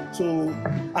sickness. So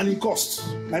and it costs.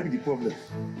 Might be the problem.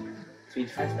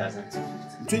 25,250.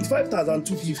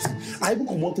 25,250. I even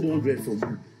come 300 for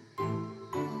you.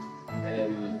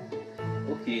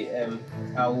 Okay.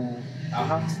 I'll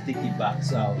have to take it back.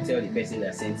 So I'll tell the person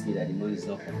that sent me that the money is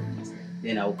not complete.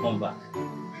 Then I'll come back.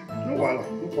 No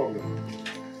problem.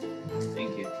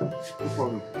 Thank you. No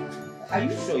problem. Are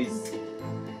you sure it's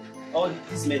all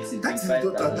this medicine? That is the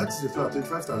total. That is the total.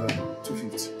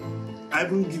 25,250. I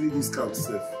won't give you discount,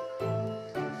 Steph.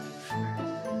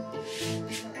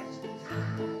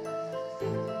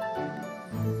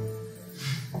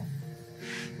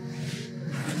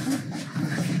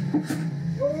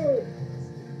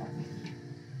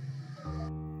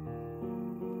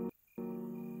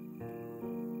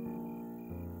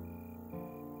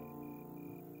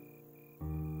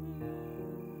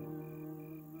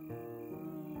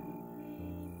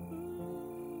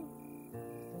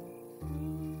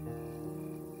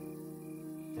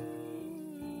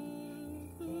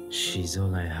 She's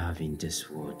all I have in this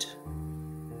world.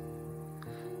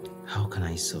 How can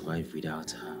I survive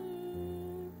without her?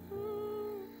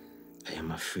 I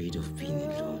am afraid of being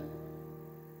alone.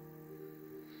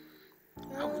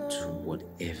 I will do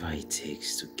whatever it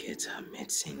takes to get her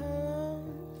medicine.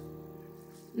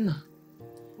 Nah.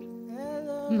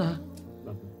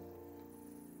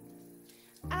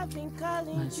 I've been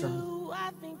calling My son. you,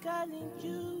 I've been calling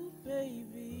you,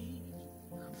 baby.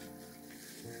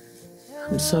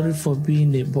 I'm sorry for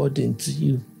being a burden to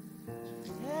you.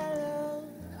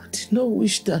 What did not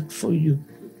wish that for you.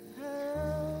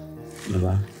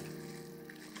 Mama,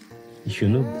 you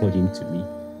should not burden to me.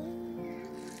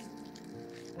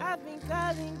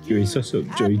 You're a source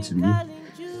of joy to me.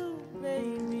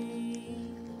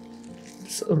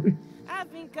 Sorry.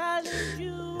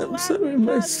 I'm sorry,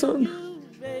 my son.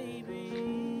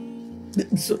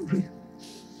 I'm sorry.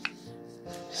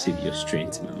 Save your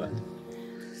strength, Mama.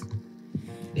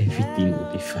 Everything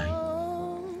will be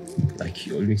fine. Like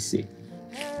you always say.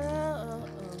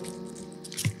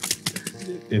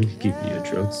 Let me give you your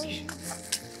drugs.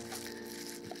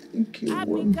 Thank you, I've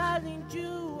Mom. been calling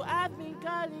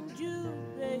you,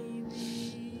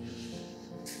 baby.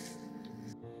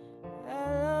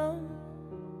 Hello.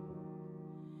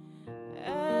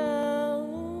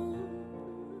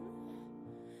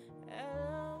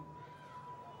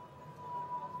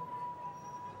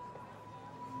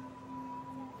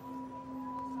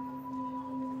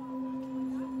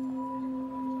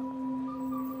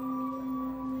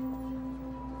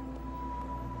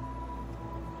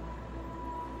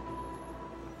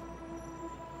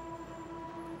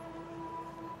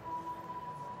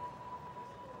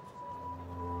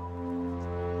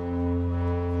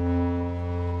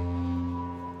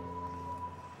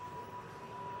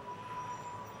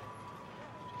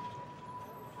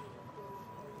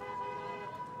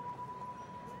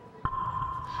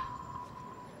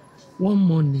 One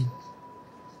morning,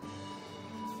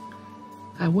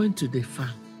 I went to the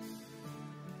farm.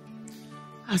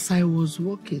 As I was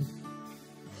walking,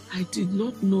 I did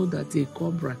not know that a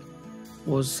cobra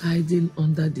was hiding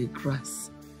under the grass.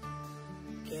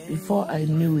 Before I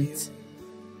knew it,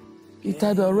 it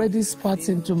had already spat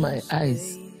into my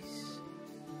eyes.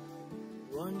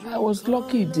 I was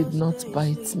lucky it did not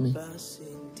bite me.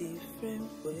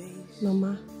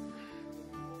 Mama,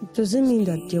 does it mean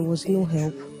that there was no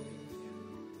help?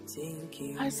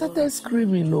 I started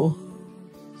screaming,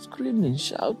 screaming,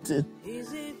 shouting.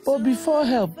 But before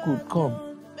help could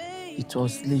come, it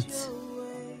was late.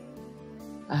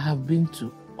 I have been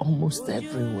to almost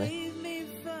everywhere.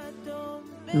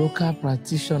 Local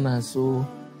practitioners,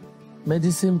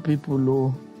 medicine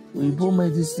people, Igbo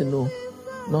medicine,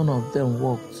 none of them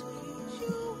worked.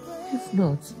 If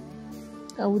not,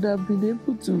 I would have been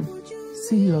able to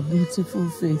see your beautiful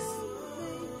face.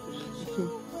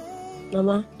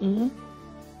 Mama,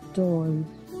 don't worry.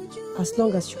 As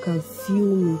long as you can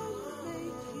feel me,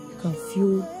 you can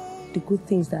feel the good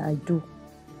things that I do.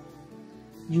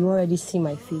 You already see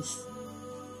my face.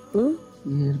 You're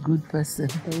a good person.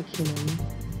 Thank you,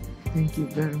 Mama. Thank you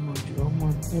very much,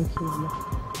 Mama. Thank you,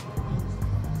 Mama.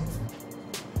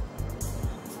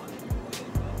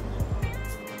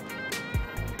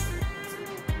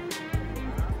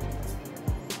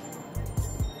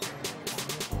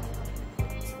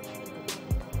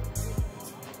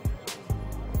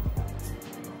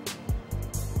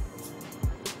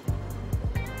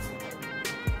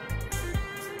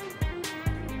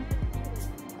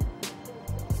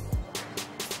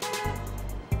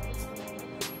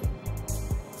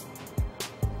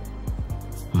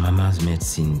 Mama's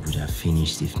medicine would have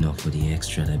finished if not for the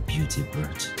extra that beauty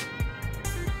brought.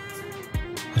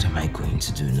 What am I going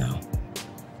to do now?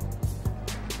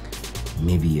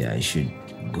 Maybe I should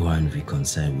go and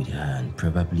reconcile with her and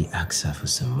probably ask her for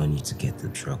some money to get the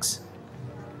drugs.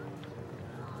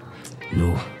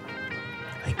 No,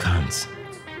 I can't.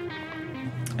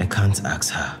 I can't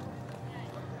ask her.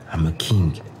 I'm a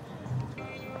king.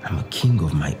 I'm a king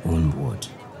of my own word.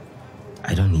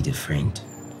 I don't need a friend.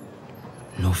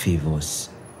 No favors,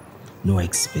 no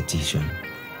expectation.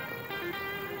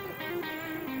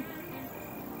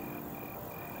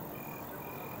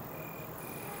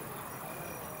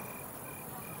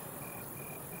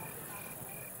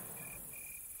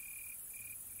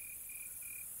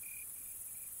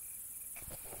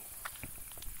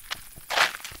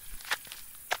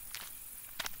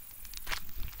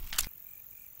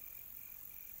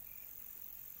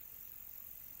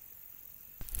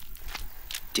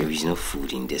 There is no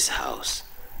food in this house.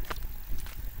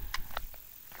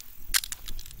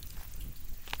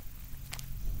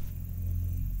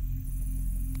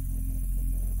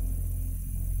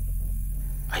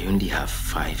 I only have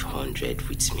 500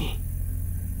 with me.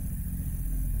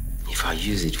 If I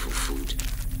use it for food,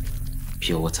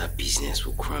 pure water business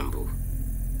will crumble.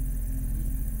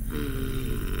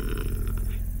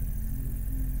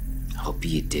 I'll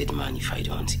be a dead man if I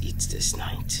don't eat this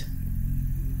night.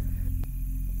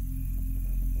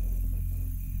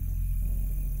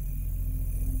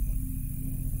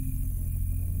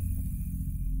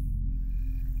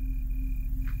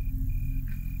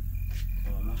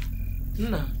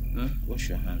 Nna. Wash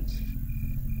your hands.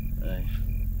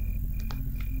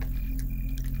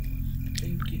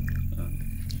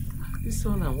 This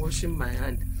one I'm washing my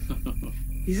hand.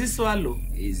 Is it swallow?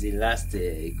 It's the last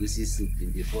egusi soup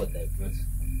in the pot I brought.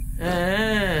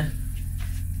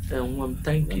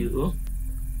 Thank you.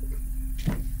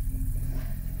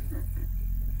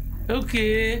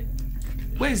 Okay.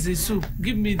 Where's the soup?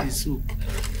 Give me the soup.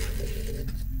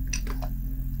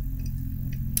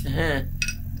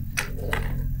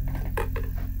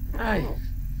 Hi.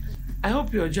 I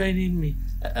hope you're joining me.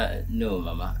 No,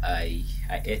 Mama. I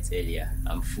ate earlier.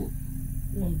 I'm full.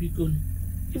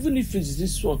 Even if it's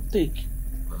this one, take.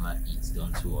 Mama, eat.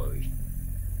 Don't worry.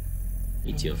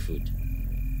 Eat your food.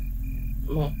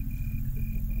 Mom.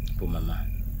 But Mama,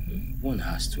 one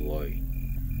has to worry.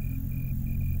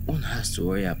 One has to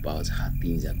worry about how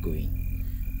things are going.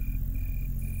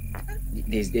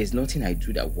 There's nothing I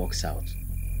do that works out.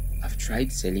 I've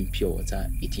tried selling pure water,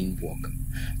 it didn't work.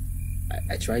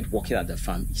 I tried working at the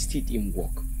farm, it still didn't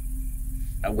work.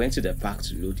 I went to the park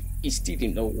to load, it still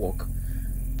did not work.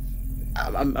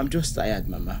 I'm just tired,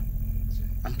 Mama.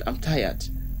 I'm tired.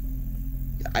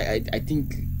 I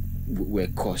think we're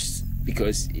cursed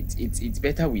because it's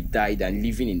better we die than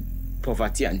living in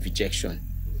poverty and rejection.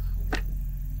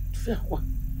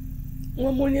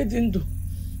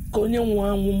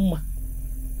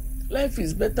 Life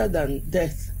is better than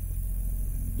death.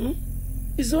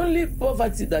 It's only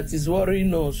poverty that is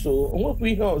worrying us. So,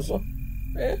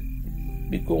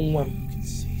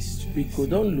 because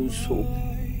don't lose hope.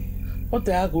 What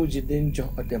I go to danger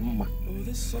or the mama?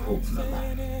 Hope, Mama.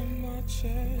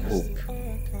 Hope.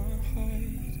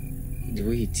 The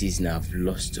way it is now, I've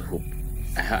lost hope.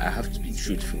 I have to be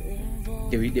truthful.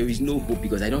 There is no hope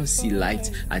because I don't see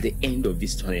light at the end of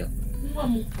this tunnel.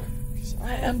 Mom,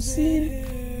 I am seeing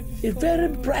a very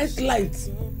bright light.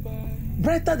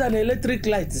 Brighter than electric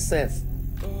light itself.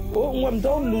 Oh, Mom,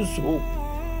 don't lose hope.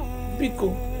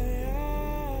 Pico.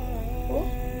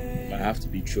 I have to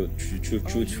be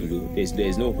truthful.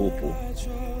 There's no hope.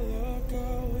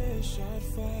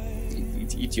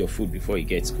 Eat your food before it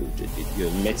gets cold.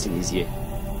 Your medicine is here.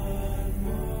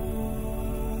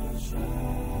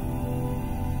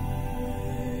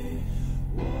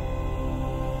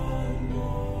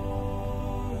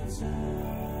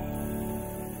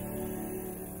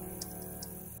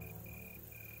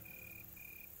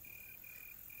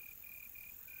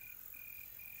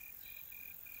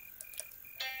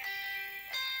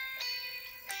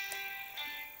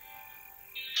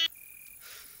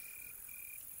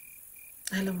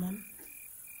 Hello, Mom.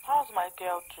 How's my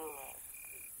girl doing?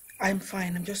 I'm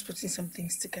fine. I'm just putting some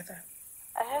things together.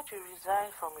 I heard you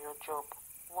resigned from your job.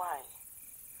 Why?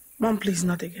 Mom, please,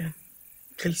 not again.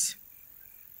 Please.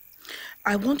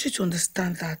 I want you to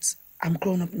understand that I'm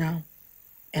grown up now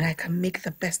and I can make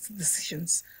the best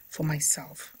decisions for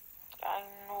myself. I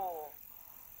know.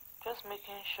 Just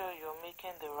making sure you're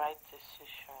making the right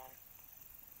decision.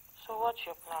 So what's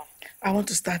your plan? I want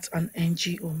to start an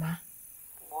NGO, Ma.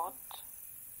 What?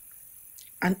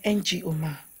 An NGO,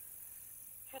 Ma.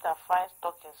 You that find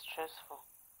talking stressful.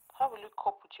 How will you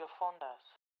cope with your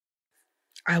funders?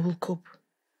 I will cope.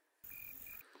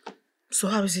 So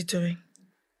how is he doing?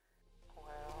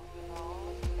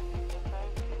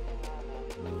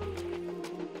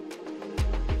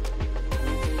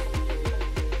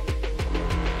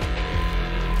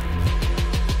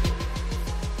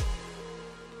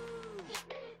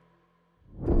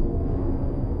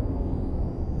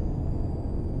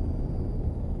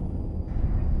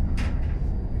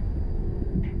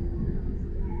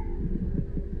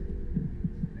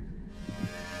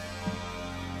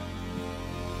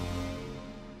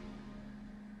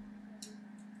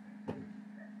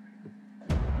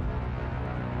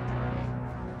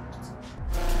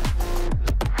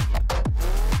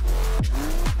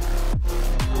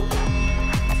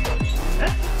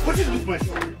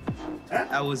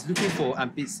 I was looking for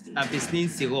ampicillin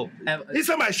syrup.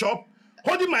 Inside my shop,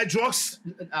 holding my drugs.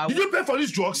 Did you pay for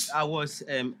these drugs? I was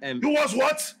You was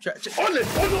what? Only.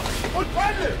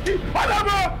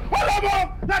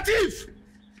 Natif.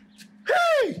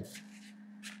 Hey,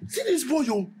 see this boy,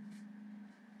 yo.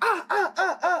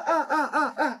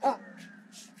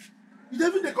 You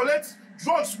don't even collect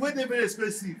drugs when they're very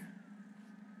expensive.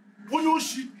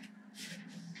 Bonoshi.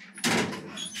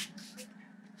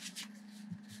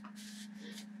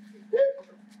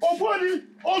 Obodi,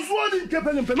 Oswald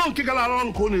Kepelin Pelon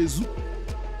Kigalaron Konezu.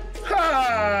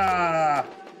 Ha!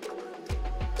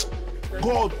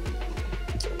 God.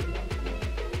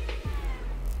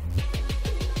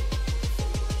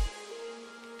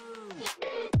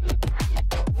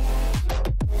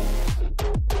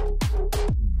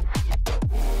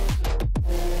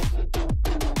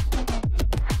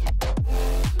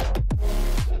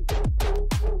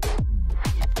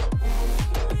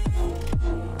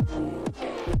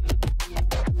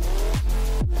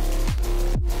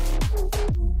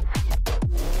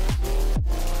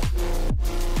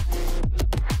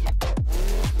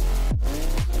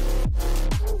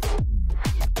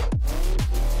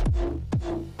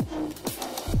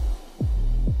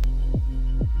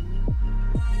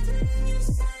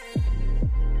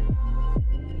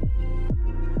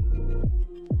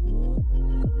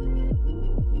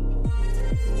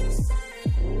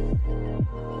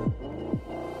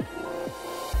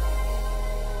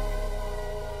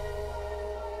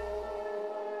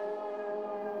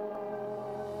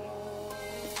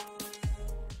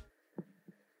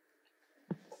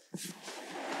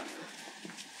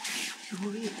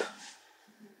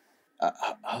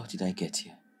 How did I get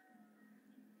here?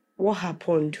 What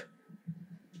happened?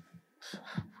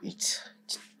 Wait,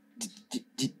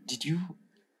 did you?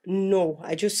 No,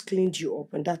 I just cleaned you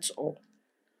up and that's all.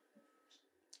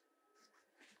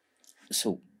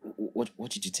 So,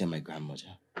 what did you tell my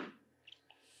grandmother?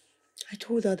 I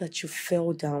told her that you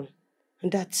fell down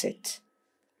and that's it.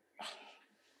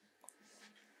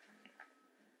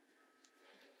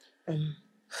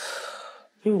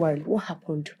 Meanwhile, what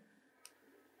happened?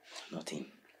 Nothing.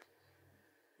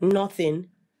 Nothing?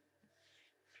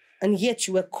 And yet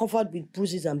you were covered with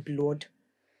bruises and blood?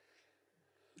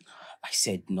 I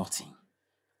said nothing.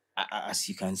 As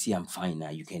you can see, I'm fine now.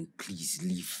 You can please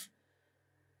leave.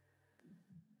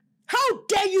 How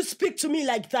dare you speak to me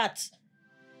like that?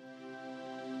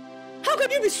 How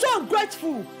can you be so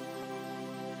ungrateful?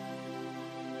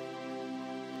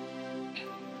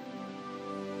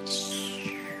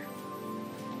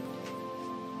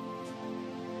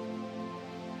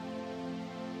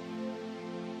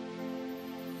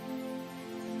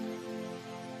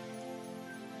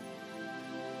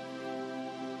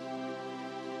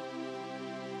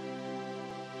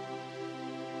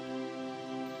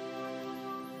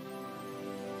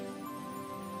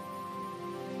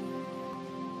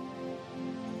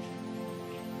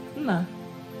 Nna,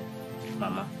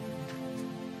 Mama.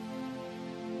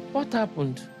 what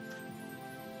happened?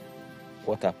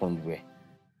 What happened where?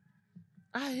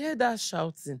 I heard her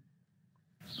shouting.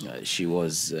 She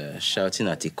was shouting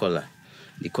at the caller.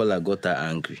 The caller got her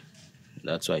angry.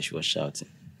 That's why she was shouting.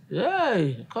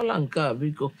 Hey, call and car,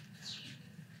 Biko.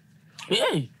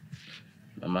 Hey!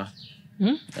 Mama,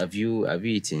 have you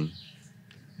eaten?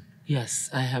 Yes,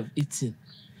 I have eaten.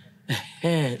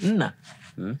 Nna,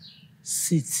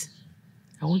 sit.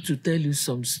 I want to tell you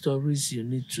some stories you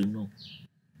need to know.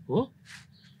 Oh?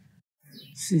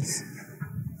 Sit.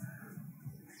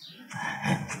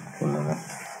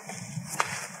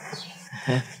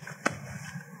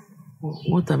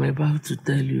 What I'm about to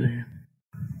tell you here.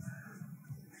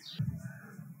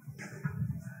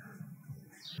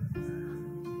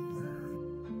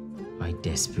 My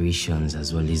desperations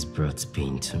has always brought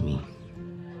pain to me.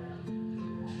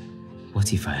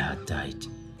 What if I had died?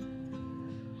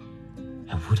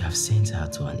 I would have sent her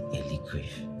to an early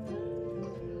grave.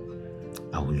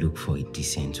 I will look for a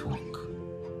decent work.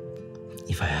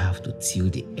 If I have to till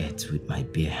the earth with my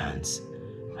bare hands,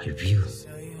 I will.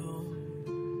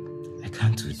 I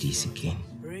can't do this again.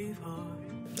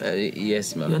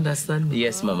 Yes, Mama. You understand me?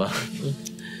 Yes, Mama.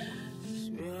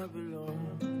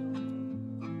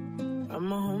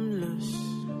 I'm a homeless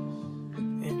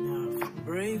and I've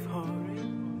brave heart.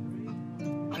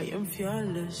 I am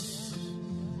fearless,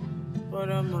 but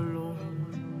I'm alone.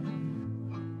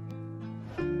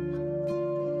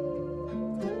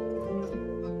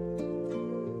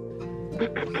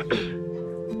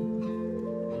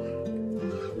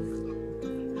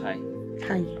 Hi.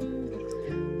 Hi.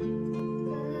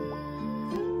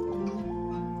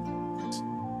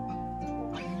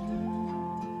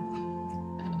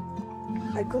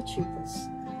 I got you this.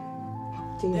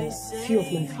 They are a few of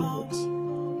my favorites.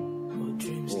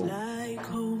 Dreams like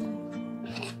home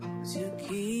to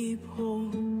keep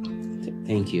home.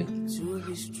 Thank you. To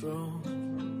be strong.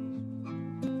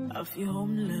 I feel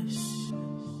homeless.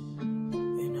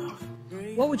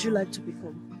 What would you like to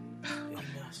become?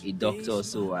 A doctor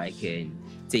so I can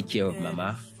take care of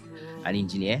Mama. An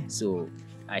engineer so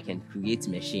I can create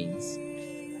machines.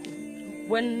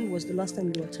 When was the last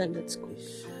time you attended school?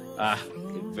 A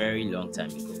very long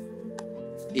time ago.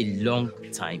 A long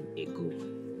time ago.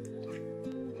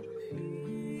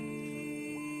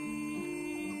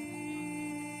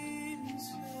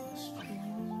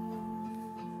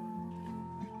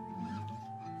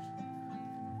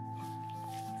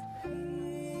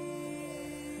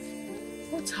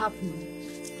 What's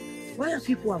happening? Why are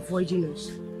people avoiding us?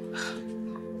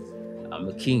 I'm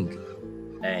a king,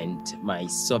 and my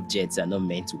subjects are not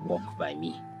meant to walk by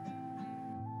me.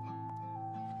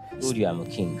 I told you I'm a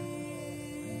king.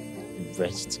 A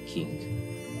wretched king.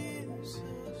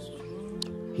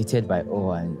 Hated by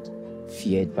all and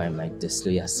feared by my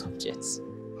disloyal subjects.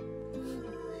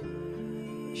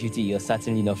 Beauty, you're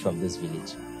certainly not from this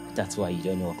village. That's why you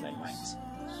don't know of my mind.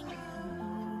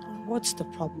 What's the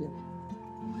problem?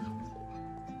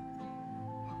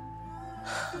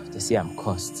 They say I'm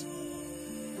cursed.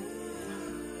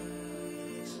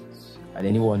 And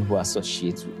anyone who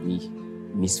associates with me,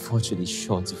 misfortune is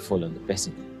sure to fall on the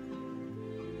person.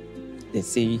 They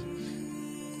say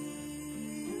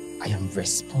I am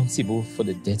responsible for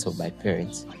the death of my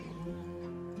parents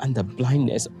and the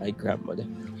blindness of my grandmother.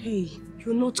 Hey,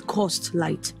 you're not cursed,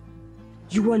 Light.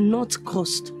 You were not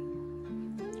cursed.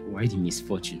 Why the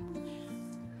misfortune?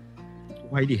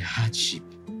 Why the hardship?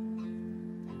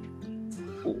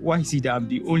 Why is it that I'm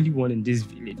the only one in this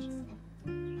village?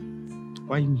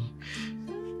 Why me?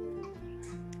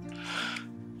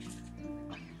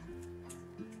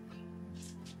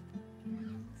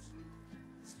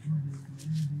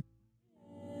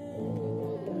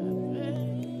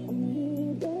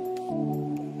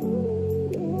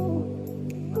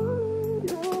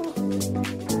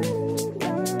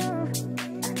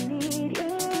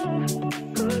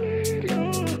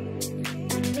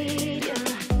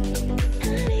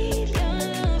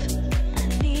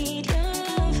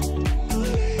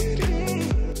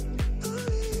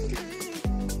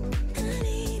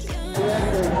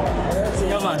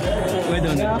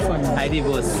 I did,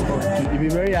 boss. You be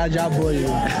very agile boy.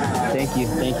 Thank you,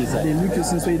 sir. They look you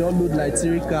since you don't load like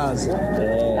 3 cars.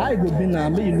 I go be now,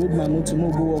 may you load my motor,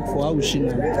 no go work for Auchi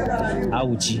now.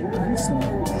 Auchi?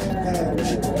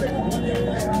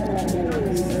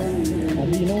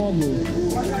 You know what,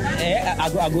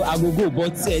 bro? I go,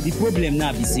 but the problem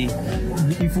now be say,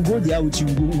 if we go there,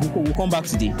 we'll come back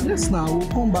today. Yes, now we'll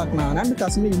come back now. And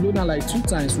because me you load now like 2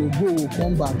 times, we'll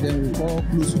come back, then we'll go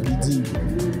close to the deal.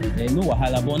 No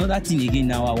wahala, but another thing again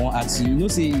now I want to ask you. You know,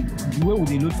 say the way we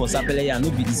dey load for Sapele and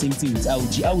not be the same thing with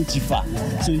Auchi far.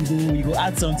 So you go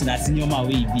add something as senior man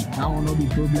where you be. That will not be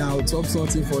problem. I'll top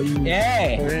something for you.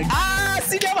 Yeah. Correct.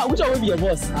 Senior man, which one will be your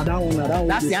boss? That one.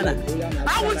 That's the Anna.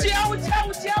 Auchi.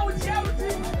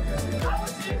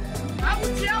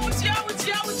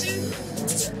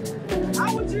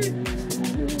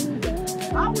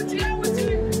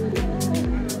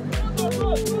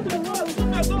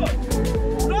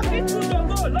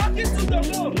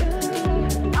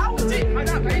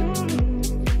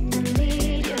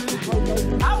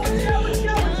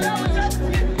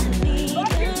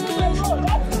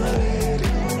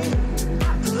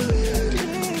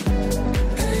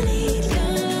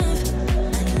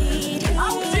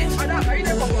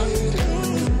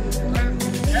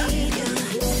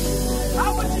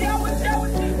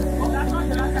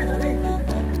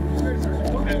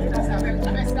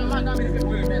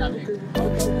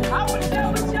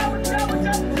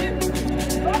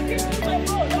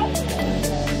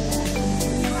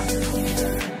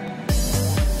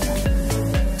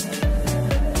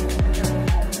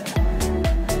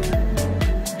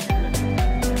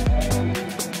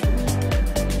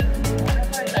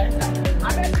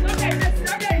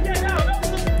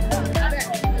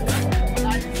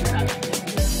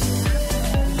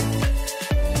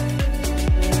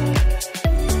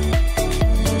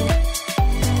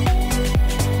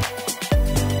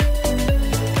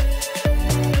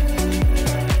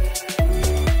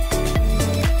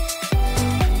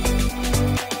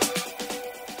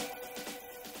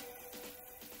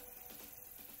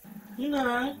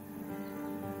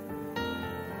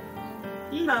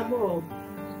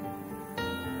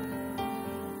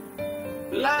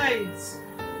 Lights.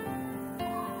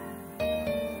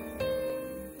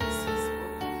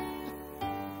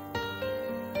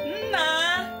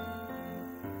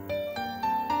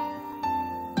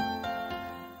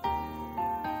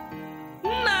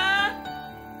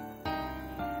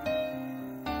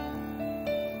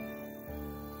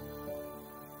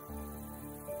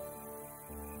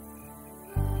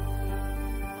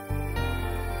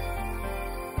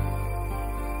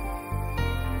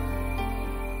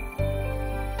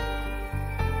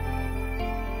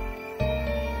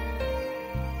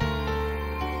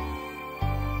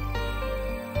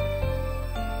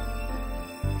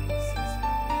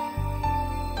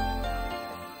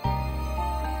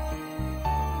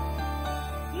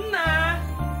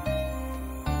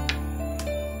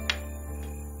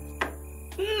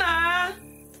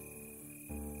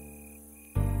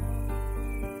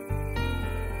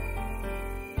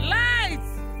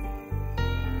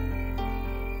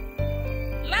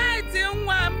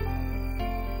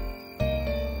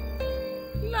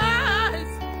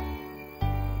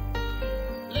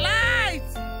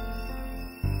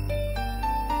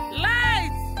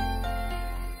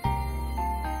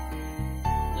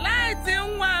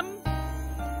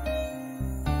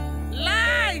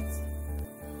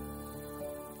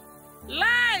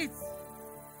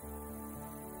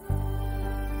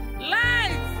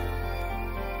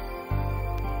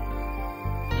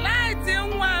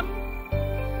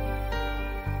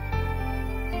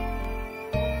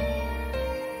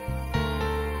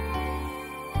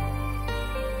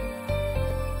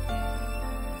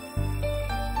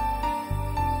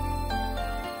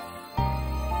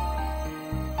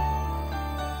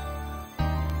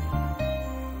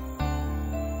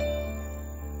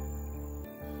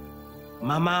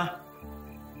 Mama,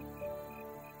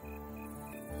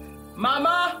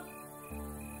 Mama!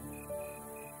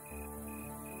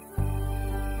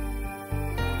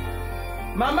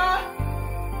 Mama!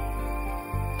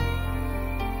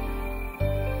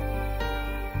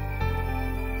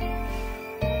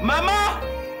 Mama!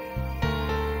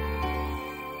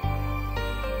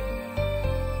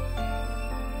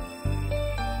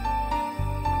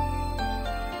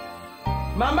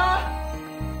 Mama!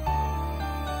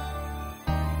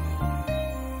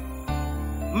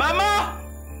 Mama!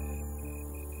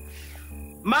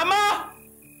 Mama!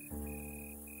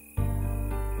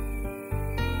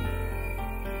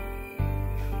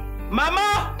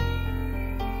 Mama!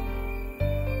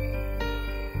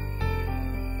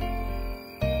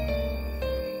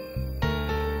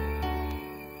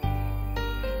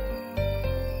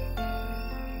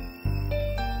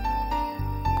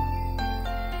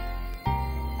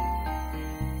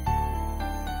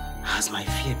 Has my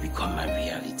fear become my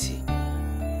reality?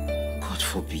 God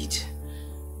forbid.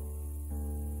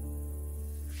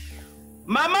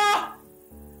 Mama!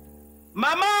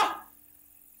 Mama!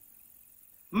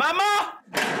 Mama!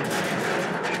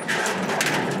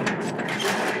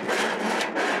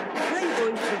 Where are you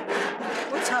going to?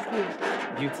 What's happening?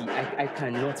 Beauty, I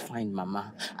cannot find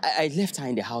Mama. I left her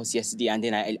in the house yesterday and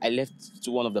then I left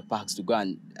to one of the parks to go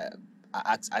and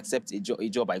accept a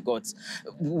job I got.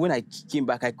 When I came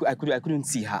back, I couldn't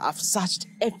see her. I've searched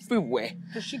everywhere.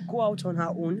 Does she go out on her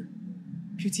own?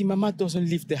 Beauty, Mama doesn't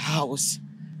leave the house.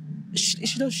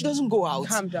 She doesn't go out.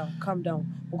 Calm down.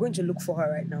 We're going to look for her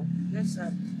right now. Let's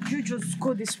you just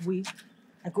go this way.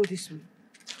 I go this way.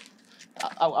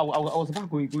 I was about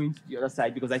going to the other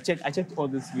side because I checked all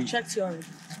this way. Checked you already.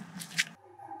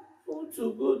 I want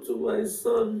to go to my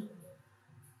son.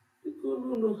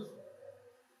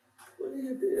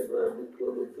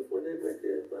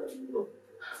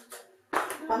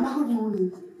 Mama, good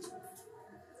morning.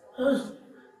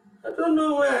 I don't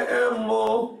know where I am,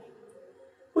 Mo.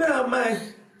 Where am I?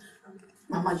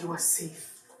 Mama, you are safe.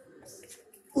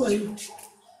 Who are you?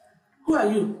 Who are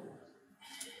you?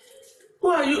 Who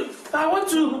are you? I want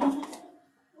to...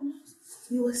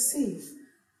 You are safe.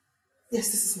 Yes,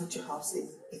 this is not your house.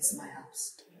 It's my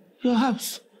house. Your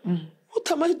house?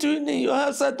 What am I doing in your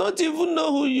house? I don't even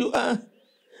know who you are.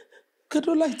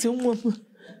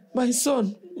 My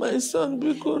son,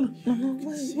 because... Mama,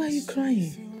 why are you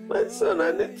crying? My son,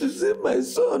 I need to see my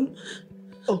son.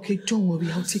 Okay, don't worry.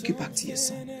 I'll take you back to your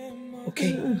son.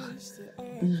 Okay?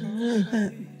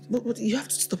 But you have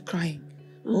to stop crying.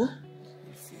 Oh?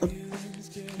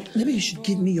 Maybe you should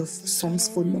give me your son's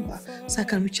phone number so I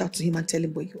can reach out to him and tell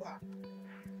him where you are.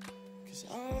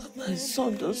 My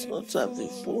son does not have a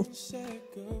phone.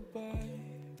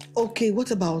 Okay,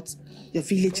 what about your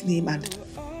village name and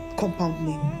compound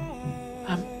name?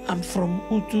 I'm from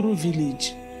Uturu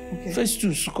village. Okay.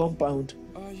 Festus compound.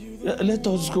 Let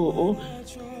us go, oh?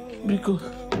 Because...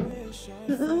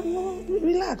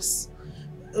 Relax.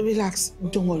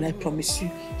 Don't worry, I promise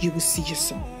you will see your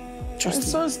son. Trust me. My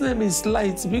son's name is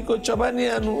Light because Chabani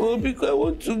and because I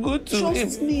want to go to him.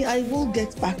 Trust me, I will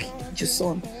get back your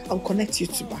son. I'll connect you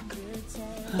two back.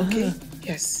 Okay?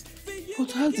 Yes.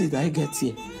 But how did I get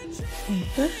here?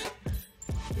 Huh?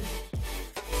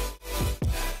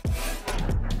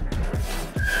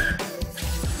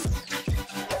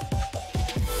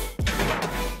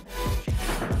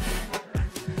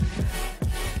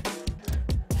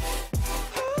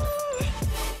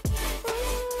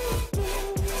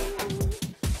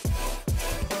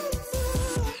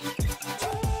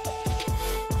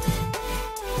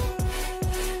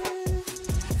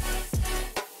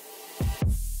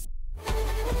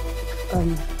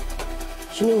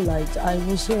 Light, I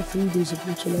was here a few days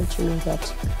ago to let you know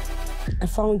that I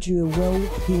found you a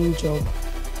well-paying job.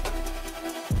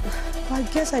 I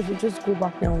guess I should just go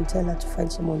back now and tell her to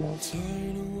find someone else.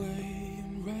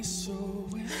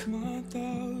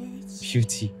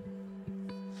 Beauty,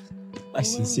 I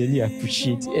sincerely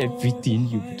appreciate everything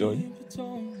you've done,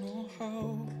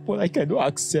 but I cannot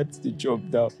accept the job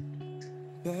now.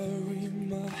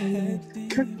 I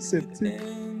can't accept it.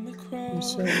 I'm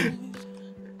sorry.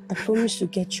 I promise to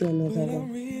get you another one.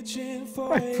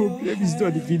 My problem is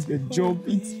not even the job,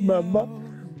 it's Mama.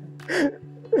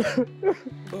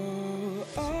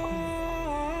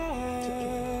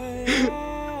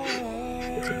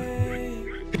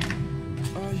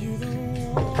 Are you the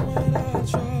one when I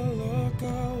try to look, I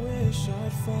wish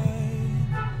I'd find?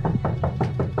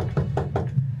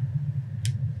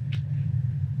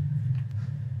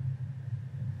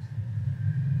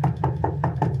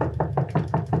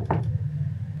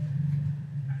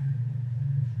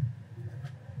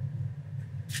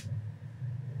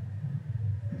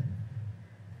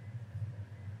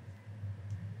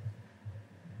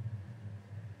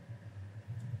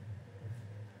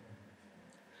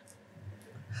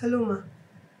 Hello, ma.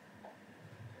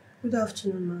 Good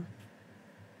afternoon, ma.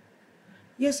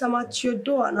 Yes, I'm at your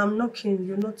door and I'm knocking.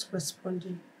 You're not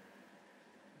responding.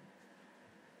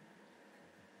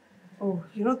 Oh,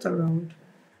 you're not around.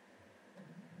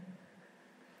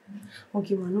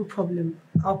 Okay, ma, no problem.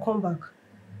 I'll come back.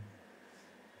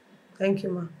 Thank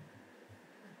you, ma.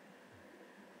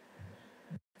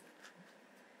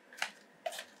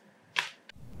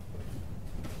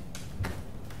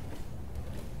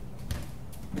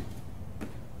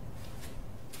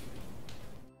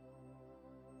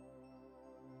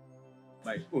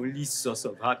 My only source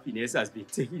of happiness has been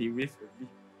taken away from me.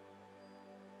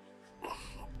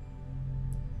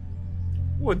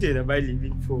 What then am I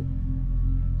living for?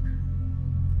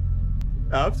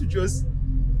 I have to just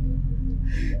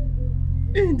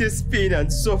end this pain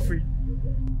and suffering.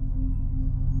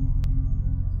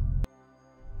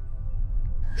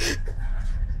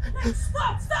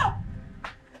 Stop! Stop!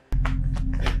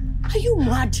 Are you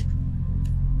mad?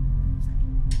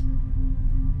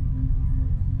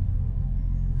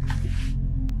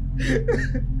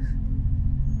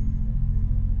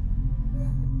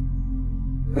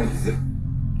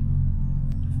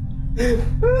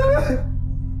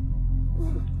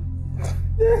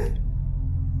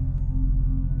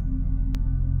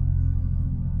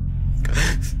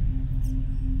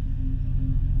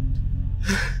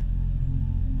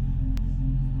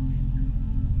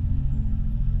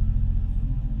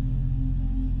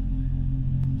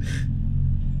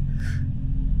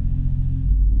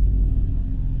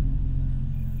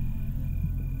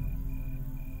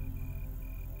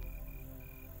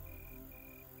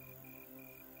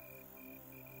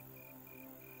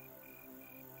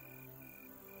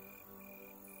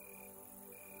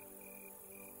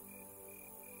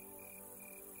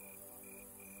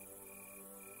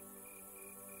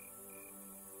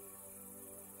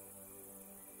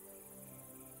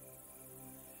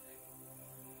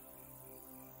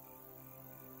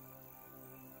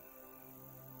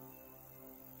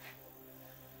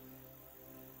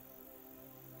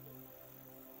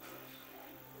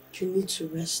 You need to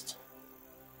rest.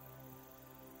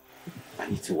 I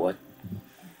need to what?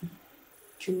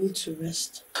 You need to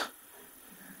rest.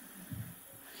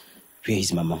 Where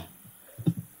is Mama?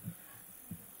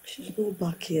 She's not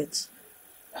back yet.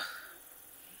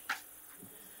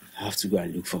 I have to go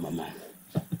and look for Mama.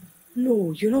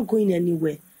 No, you're not going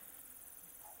anywhere.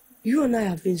 You and I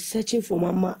have been searching for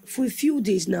Mama for a few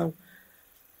days now.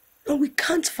 And we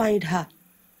can't find her.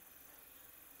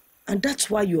 And that's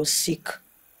why you're sick.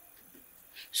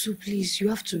 So please, you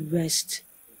have to rest.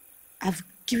 I've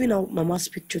given out Mama's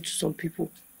picture to some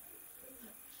people.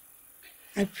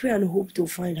 I pray and hope they'll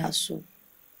find her soon.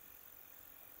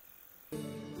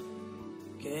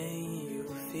 Can you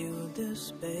feel the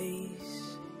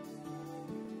space?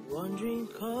 Wandering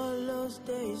colors,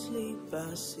 they sleep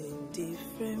us in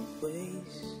different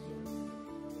ways.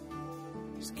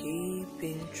 Just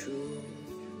keeping true,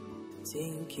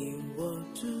 thinking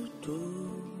what to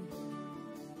do.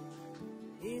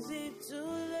 Is it too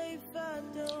late if I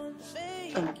don't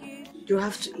make it? You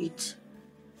have to eat.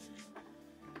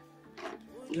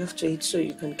 You have to eat so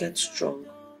you can get strong.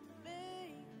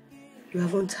 You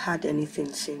haven't had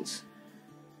anything since.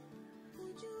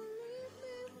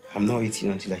 I'm not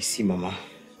eating until I see Mama.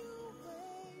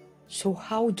 So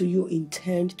how do you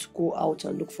intend to go out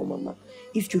and look for Mama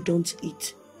if you don't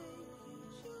eat?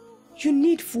 You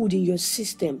need food in your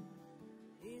system.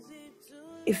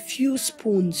 A few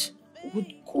spoons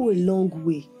would go a long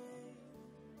way.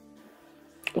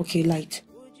 Okay, Light.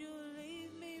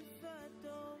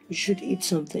 You should eat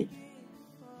something.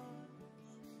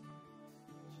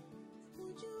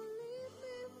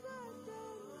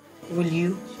 Will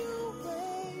you?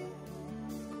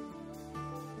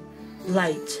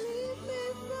 Light.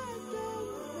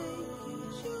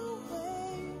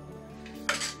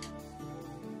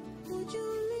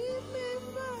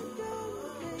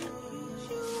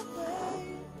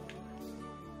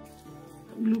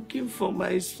 I'm looking for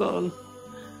my son.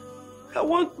 I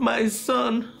want my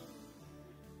son.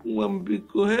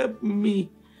 Wambiko, help me.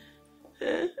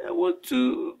 I want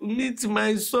to meet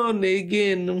my son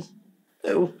again.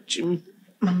 Oh, Jim.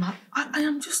 Mama, I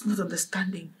am just not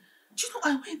understanding. Do you know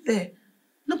I went there?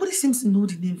 Nobody seems to know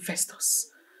the name Festus.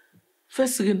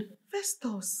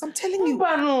 Festus. I'm telling you.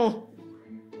 No.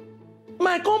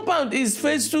 My compound is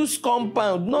Festus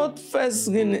compound, not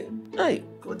Festus. Hey,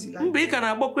 Mbe can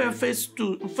I walk where Festus.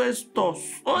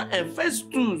 Because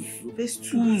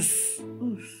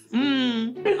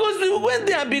when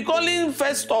they are be calling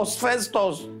Festus,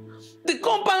 the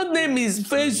compound name is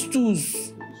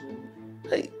Festus.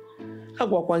 Hey.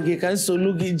 Agwakwange can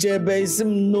solo jebe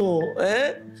isim no.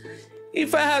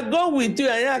 If I had gone with you,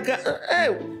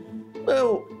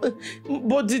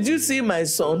 but did you see my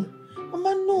son?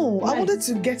 Mama, no. I wanted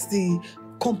to get the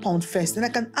compound first, then I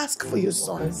can ask for your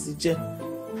son.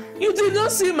 You did not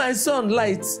see my son,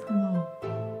 Light. No.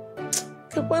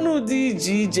 Kapano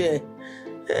DJ.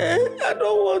 I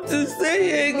don't want to stay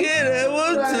here again. I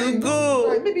want to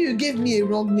go. Maybe you gave me a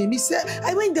wrong name. He said,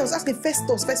 I went there, I was asking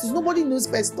Festus. Nobody knows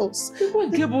Festus. People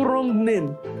gave a wrong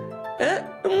name.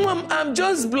 Mom, I'm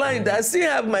just blind. I still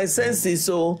have my senses,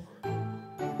 so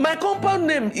my compound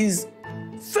name is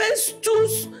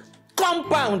Festus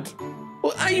Compound.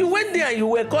 And you went there and you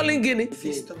were calling Guinea?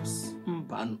 Festus.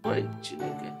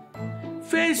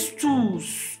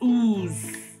 Festus.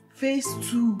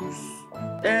 Festus.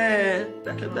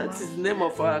 That is the name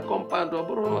of our compound. No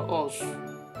problem,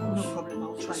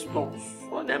 I'll try again.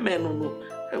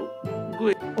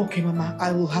 Okay, Mama,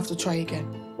 I will have to try again.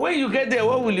 When you get there,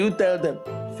 what will you tell them?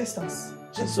 Festus.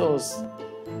 Jesus.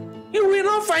 You will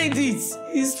not find it.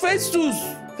 It's Festus.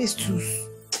 Festus.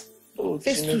 Oh,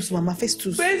 Festus, Mama,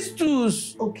 Festus.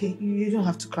 Festus. Okay, you don't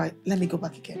have to cry. Let me go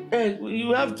back again.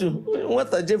 You have to.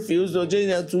 What I just feel so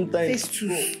Jane 2 times.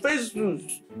 Festus.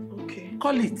 Festus. Okay.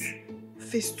 Call it.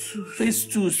 Festus.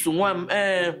 Festus. One.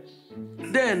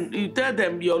 Then you tell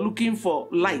them you're looking for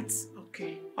light.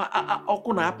 Okay.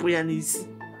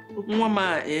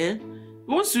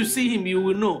 Once you see him, you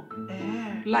will know.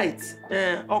 Light.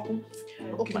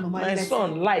 Okay, Mama. My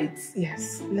son, Light.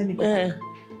 Yes. Let me go.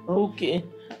 Okay.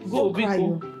 Go,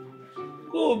 Biko.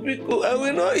 Go, Biko. I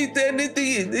will not eat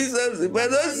anything in this house if I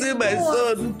don't see my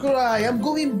son. Cry. I'm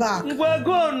going back. We're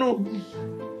gone.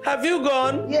 Have you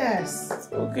gone? Yes.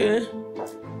 Okay.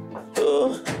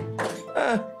 So,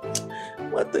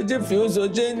 what the Jeff feels so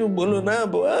genuine, how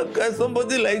can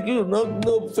somebody like you not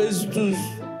know Festus?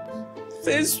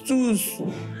 Festus.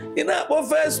 You know,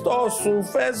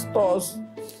 Festus.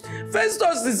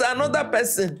 Festus is another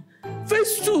person.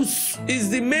 Festus is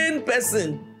the main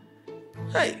person.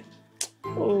 Hi.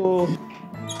 Oh.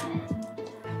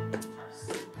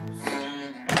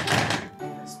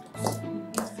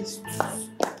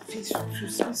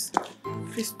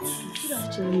 Festus. Good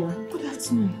afternoon, ma. Good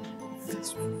afternoon.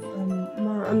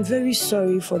 Ma, I'm very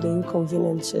sorry for the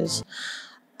inconveniences.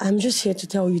 I'm just here to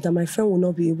tell you that my friend will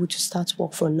not be able to start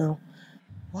work for now.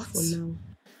 What? For now.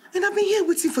 And I've been here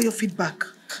waiting for your feedback.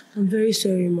 I'm very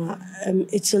sorry, ma.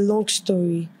 It's a long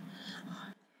story.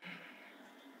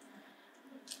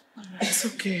 It's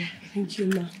okay. Thank you,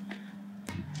 ma.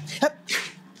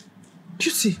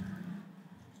 Beauty.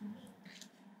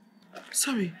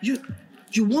 Sorry, you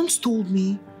once told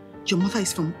me your mother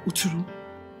is from Uturu,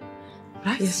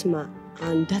 right? Yes, ma.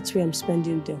 And that's where I'm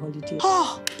spending the holiday.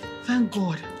 Oh, thank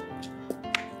God.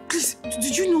 Please,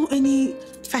 did you know any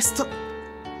Festus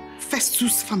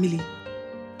family?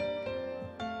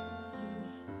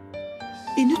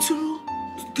 In Uturu,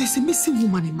 there's a missing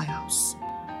woman in my house.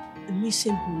 A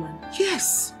missing woman?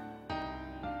 Yes.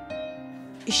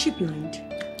 Is she blind?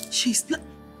 She's not.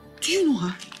 Do you know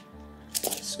her?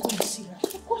 Let's go and see her.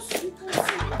 Of course, we can see her.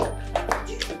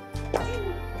 Do you know?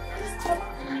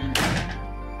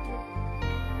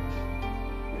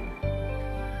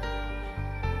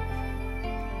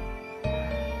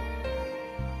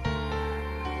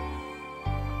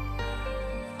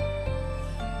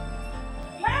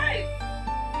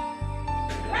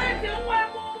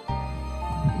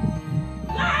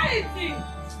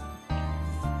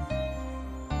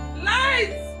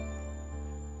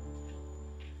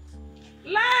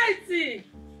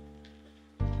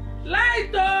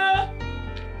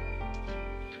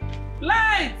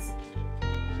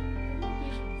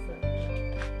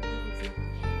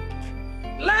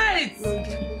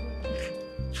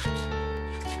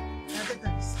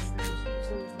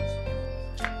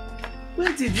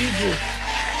 Where did you go?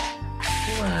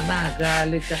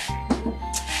 Later.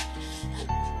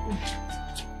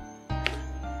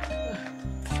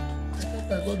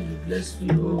 God will bless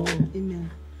you. Amen.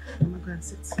 Mama, go and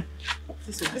sit.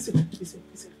 This way.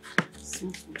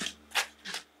 Smooth.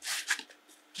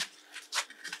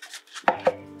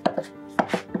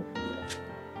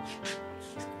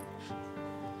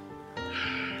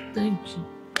 Thank you.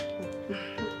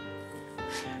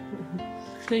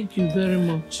 Thank you very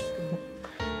much.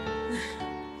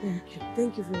 Thank you.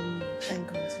 Thank you very much. Thank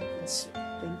God.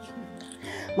 Thank you.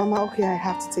 Mama, okay, I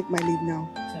have to take my leave now.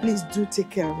 Please do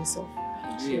take care of yourself.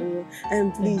 Sure.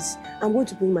 And please, I'm going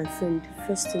to bring my friend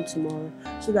first thing tomorrow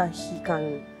so that he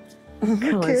can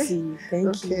come and see you.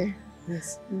 Thank you.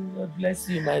 Yes. God bless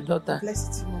you, my daughter.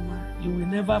 Bless you, Mama. You will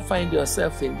never find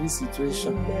yourself in this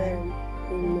situation. Amen.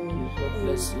 God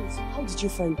bless you. How did you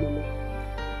find Mama?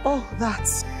 Oh,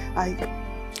 that's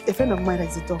a friend of mine that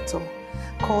is a doctor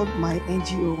called my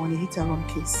NGO on a hit-and-run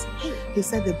case. He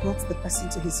said they brought the person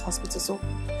to his hospital, so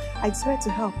I decided to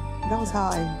help. That was how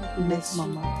I met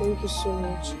Mama. Thank you so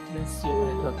much. Bless you,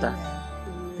 my daughter.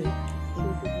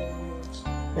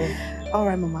 All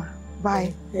right, Mama.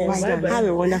 Bye. Yes, Bye. have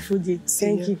a wonderful day.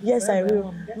 Thank you. Yes, I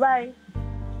will. Bye.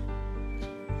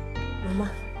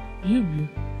 Mama. You.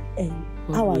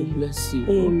 How are you? Bless you.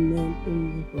 Amen.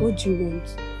 Amen. What do you want?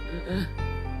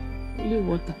 Only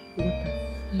water.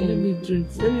 Let me drink.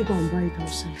 Let me go and buy it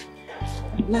outside.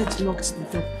 Light locked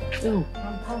the door. Oh.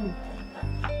 I'm coming.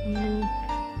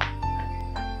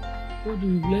 God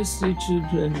will bless you,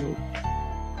 children.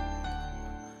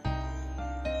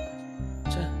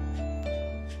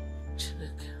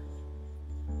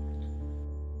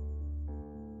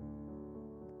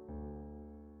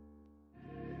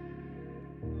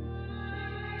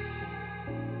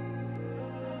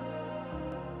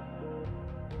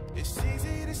 It's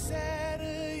easy to set a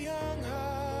young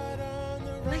heart on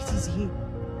the road. Light is here.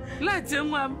 Light,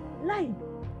 Mom. Light.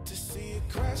 To see it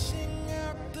crashing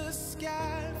up the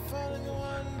sky, falling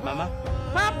one by Mama.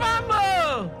 Papa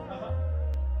Mo!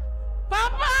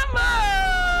 Papa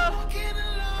Mo! walking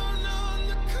alone on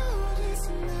the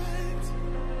coldest night.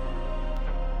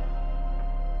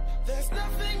 There's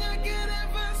nothing I can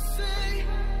ever say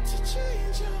to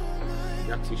change your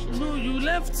mind. No, you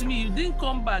left me. You didn't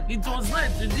come back. It was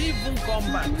night. You didn't even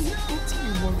come back. Don't you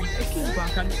worry. I came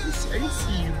back and I didn't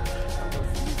see you. I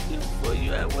was looking for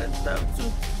you. I went out to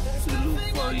look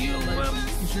for you.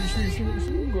 You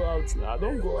shouldn't go out now.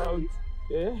 Don't go out.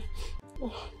 Yeah?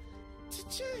 To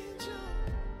change your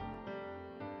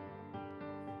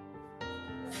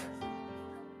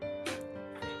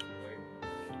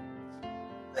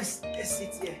Let's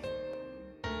sit here.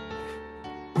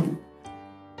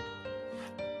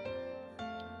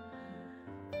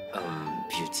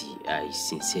 Beauty, I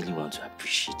sincerely want to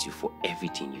appreciate you for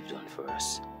everything you've done for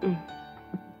us.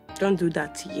 Don't do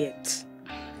that yet.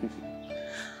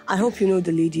 I hope you know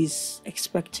the lady's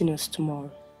expecting us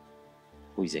tomorrow.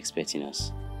 Who is expecting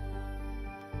us?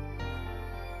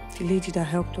 The lady that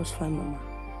helped us find Mama.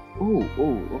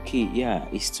 Oh, okay, yeah,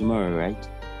 it's tomorrow, right?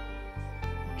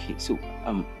 Okay, so,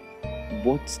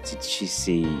 what did she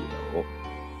say or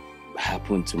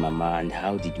happened to Mama, and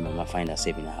how did Mama find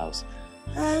herself in her house?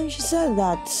 She said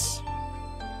that,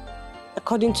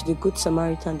 according to the Good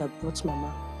Samaritan that brought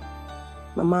Mama,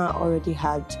 Mama already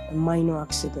had a minor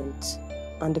accident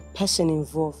and the person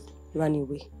involved ran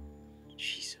away.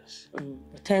 Jesus.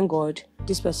 But thank God,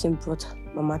 this person brought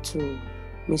Mama to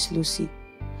Miss Lucy,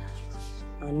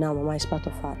 and now Mama is part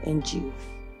of her NGO.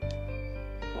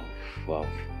 Wow.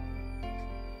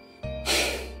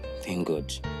 Thank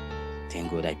God. Thank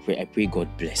God. I pray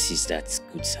God blesses that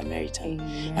Good Samaritan.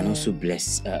 Amen. And also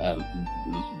bless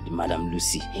Madam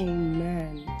Lucy.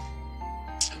 Amen.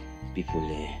 People,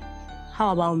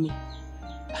 How about me?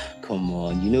 come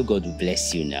on, you know God will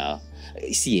bless you now.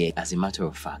 See, as a matter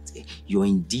of fact, you're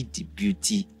indeed the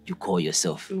beauty you call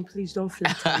yourself. Please don't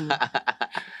flatter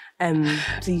me.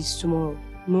 Please, tomorrow,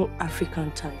 no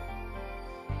African time.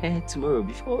 Tomorrow,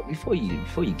 before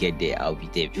you get there, I'll be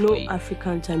there before you. No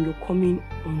African time. You're coming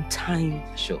on time.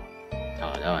 Sure.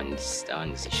 Oh, that one is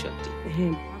a short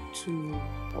day. Back to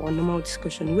our normal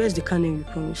discussion. Where's the candle you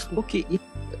promised me? Okay.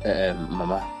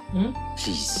 Mama,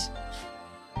 please,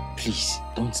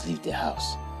 don't leave the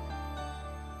house.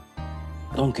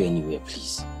 Don't go anywhere,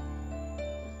 please.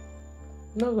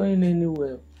 Not going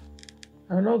anywhere.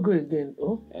 I'll not go again.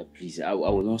 Oh. Please, I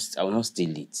will not stay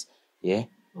late. Yeah.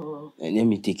 Oh. And let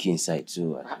me take you inside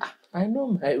too. I know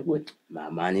my way.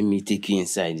 Mama, let me take you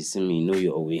inside. You see me, you know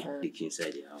your way. Take you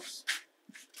inside the house.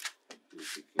 Let me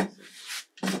take you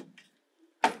inside.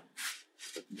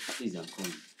 Please, I'm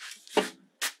coming.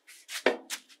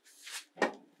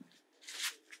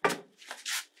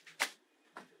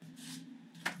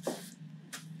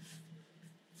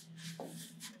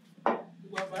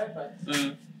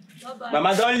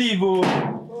 Mama, don't leave.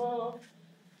 Oh.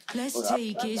 Let's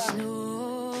take it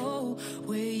slow.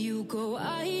 Where you go,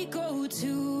 I go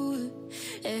too.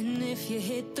 And if you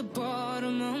hit the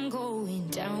bottom, I'm going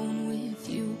down with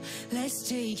you. Let's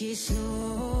take it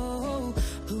slow.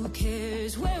 Who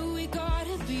cares where we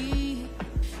gotta be?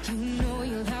 You know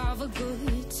you'll have a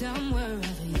good time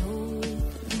wherever you're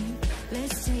with me.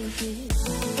 Let's take it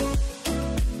slow.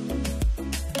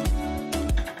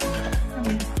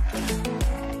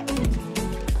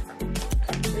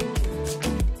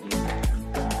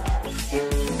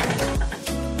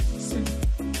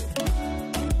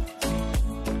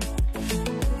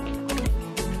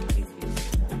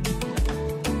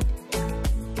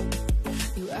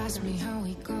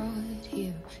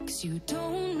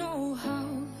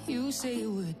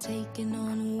 walking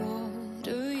on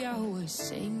water, yeah, we're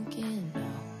sinking now.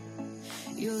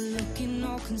 You're looking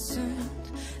all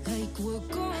concerned, like we're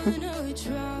gonna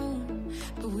drown.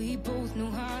 But we both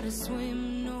know how to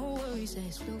swim, no worries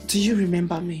as we'll Do you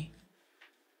remember me?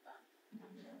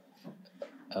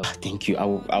 Thank you. I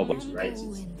was right.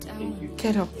 Thank you.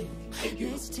 Get up. Thank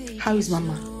you. How is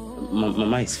Mama?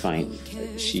 Mama is fine.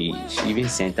 She even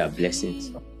sent her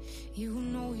blessings. You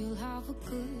know you'll have a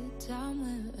good time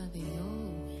wherever you're.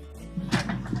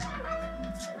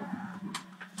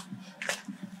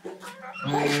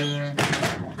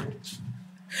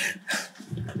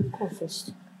 Go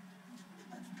first.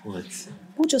 What?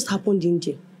 What just happened in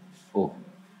there? Oh,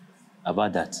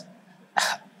 about that.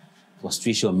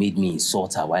 Frustration made me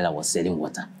insult her while I was selling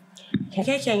water.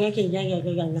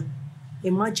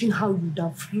 Imagine how you would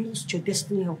have lost your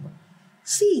destiny helper.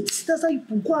 See, that's how you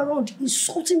go around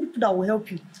insulting people that will help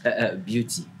you.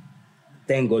 Beauty.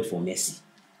 Thank God for mercy.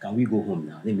 Can we go home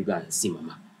now? Let me go and see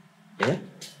Mama. Yeah?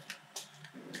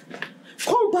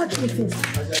 Come back here first.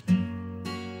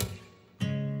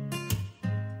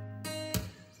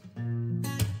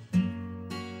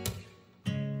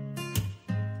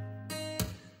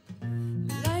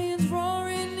 Lions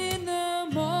roaring in the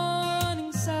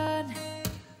morning sun,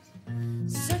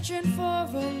 searching for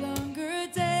a longer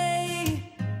day.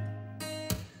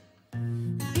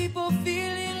 People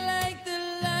feeling like the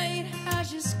light has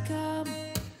just come.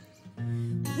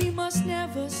 We must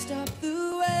never stop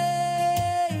the way.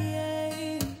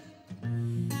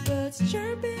 Birds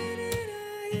chirping and I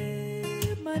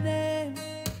hear my name.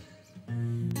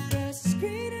 Grass is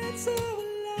green and so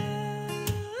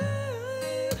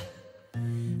alive.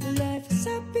 Life is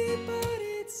happy but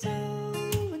it's so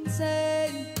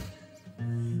insane.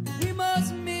 We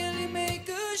must merely make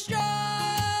a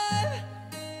strive.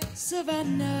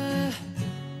 Savannah,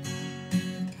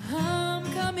 I'm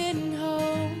coming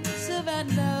home.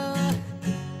 Savannah,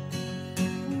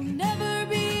 we'll never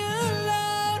be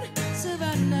alone.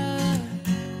 Savannah,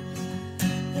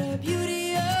 the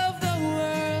beauty of the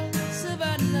world.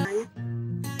 Savannah,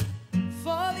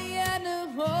 for the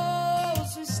animals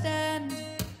we stand.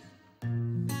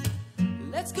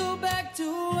 Let's go back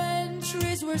to when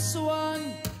trees were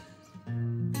swung.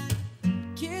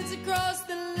 Kids across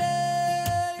the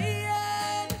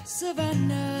land.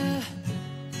 Savannah,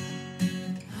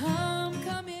 I'm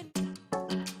coming.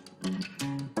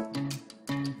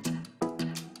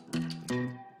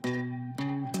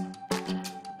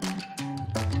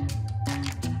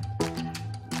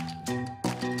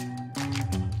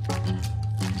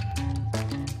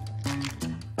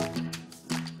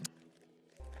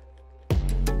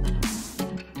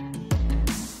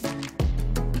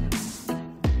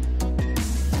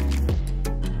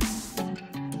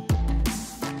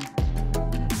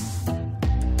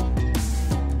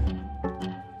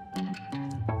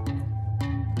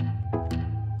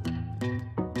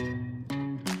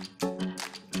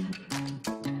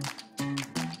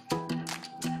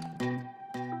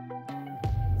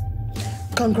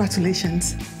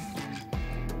 Congratulations.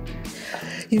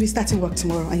 You'll be starting work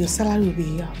tomorrow and your salary will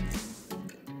be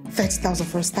 30,000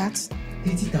 for a start.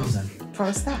 30,000. For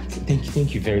a start.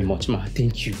 Thank you very much, Ma.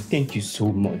 Thank you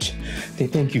so much.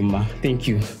 Thank you, Ma. Thank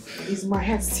you. Is my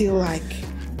head still like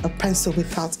a pencil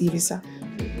without eraser?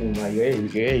 Oh, Ma, your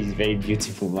hair is very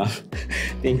beautiful, Ma.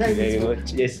 Thank you very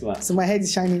much. Yes, Ma. So my head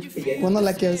is shining. Yes. Well, not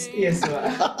like yours. Yes,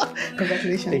 Ma.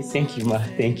 Congratulations. Thank you, Ma.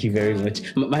 Thank you very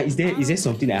much. Ma, is there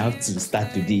something I have to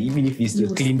start today, even if it's to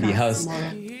clean the house?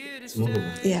 Tomorrow,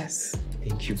 Ma? Yes.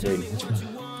 Thank you very much, Ma.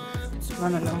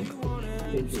 Run along.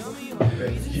 Thank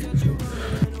you.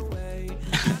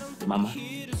 Mama,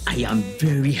 I am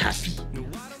very happy.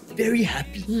 Very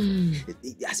happy.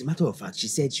 As a matter of fact, she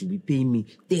said she'll be paying me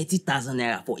 30,000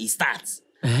 naira for a start.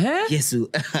 Yes, so.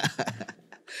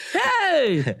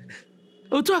 Hey!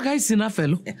 Otuaka is in a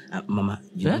fellow. Mama,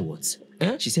 you know what?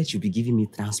 She said she'll be giving me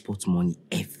transport money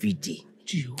every day.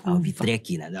 I'll be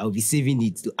trekking and I'll be saving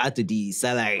it to add to the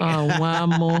salary. One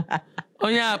more. Oh,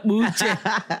 yeah, Buche.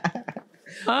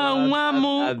 I'm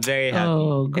very happy.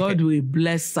 Oh, God will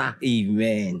bless her.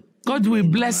 Amen. God will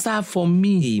bless her for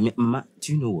me. Amen. Mama,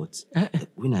 do you know what?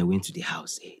 When I went to the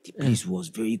house, the place was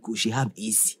very cool. She had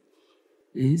AC.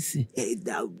 AC? I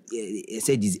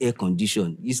said it's air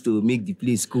conditioned. Used to make the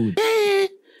place cool. Hey,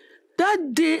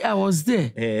 that day I was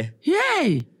there.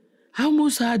 Yay! I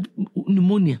almost had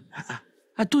pneumonia.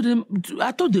 I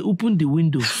thought they opened the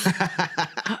window.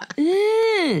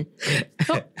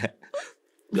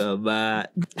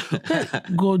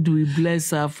 God will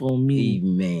bless her for me.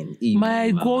 Amen.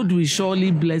 My Mama. God will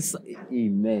surely bless her.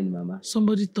 Amen, Mama.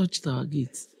 Somebody touched our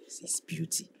gate. It's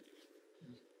beauty.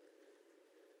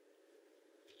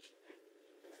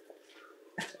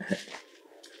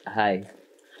 Hi.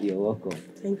 You're welcome.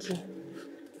 Thank you.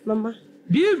 Mama.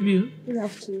 Baby. Good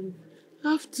afternoon.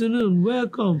 Afternoon.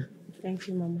 Welcome. Thank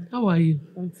you, Mama. How are you?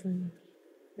 I'm fine.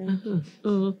 Thank you.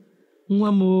 Oh,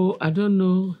 Nwamo, I don't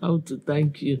know how to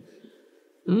thank you.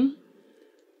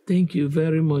 Thank you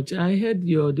very much. I heard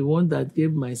you're the one that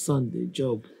gave my son the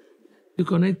job. You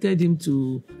connected him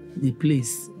to the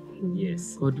place.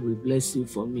 Yes. God will bless you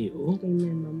for me. Oh,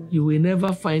 Amen, Mama. you will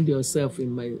never find yourself in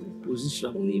my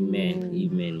position. Amen.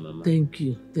 Amen, Mama. Thank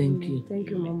you. Thank you. Thank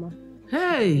you, Mama.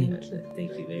 Hey.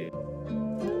 Thank you very much.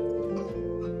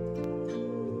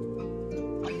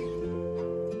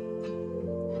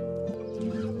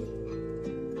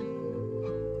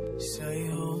 Say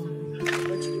home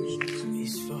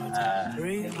is for the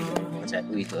brave. Thank you very much. I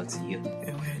owe it all to you.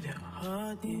 And where the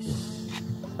heart is,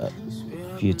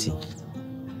 Beauty.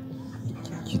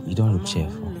 You don't look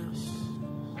cheerful.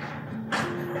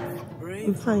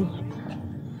 I'm fine.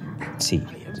 See,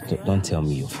 don't tell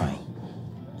me you're fine.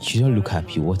 You don't look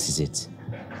happy. What is it?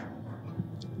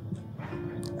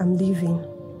 I'm leaving.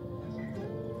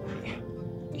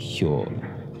 You're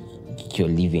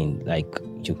leaving, like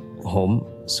you're home.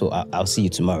 So I'll see you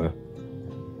tomorrow.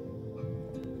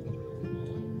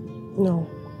 No.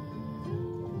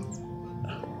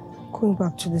 Going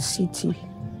back to the city.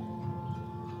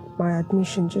 My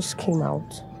admission just came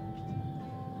out.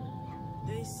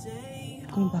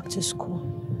 Going back to school.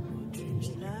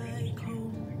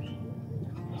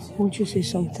 Won't you say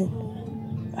something?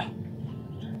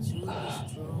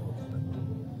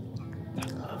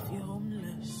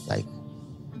 Like,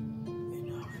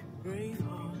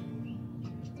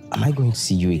 am I going to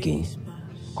see you again?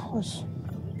 Of course.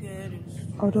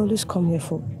 I would always come here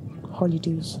for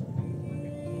holidays.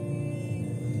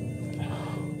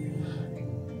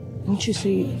 Won't you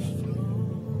say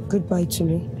goodbye to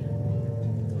me?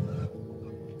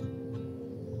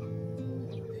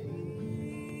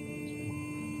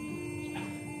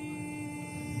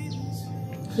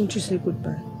 Won't you say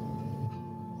goodbye?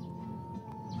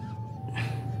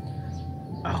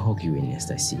 I'll hug you when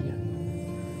next I see you.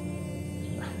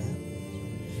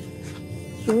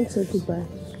 You won't say goodbye.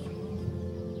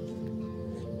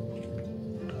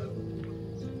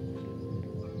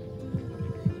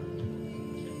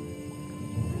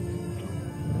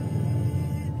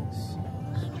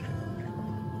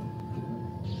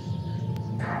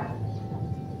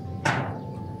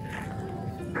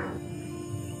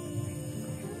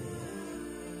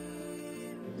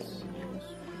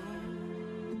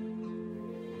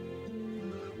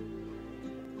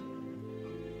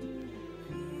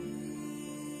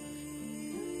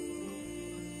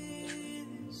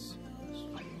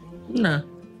 Nah.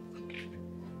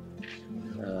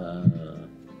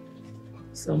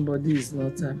 Somebody is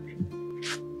not happy.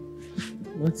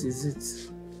 What is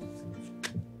it?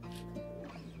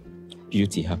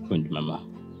 Beauty happened, Mama.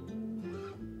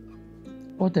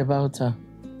 What about her?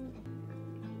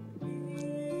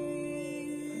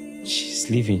 She's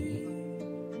leaving.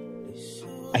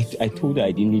 I told her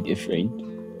I didn't need a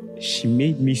friend. She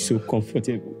made me so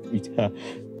comfortable with her.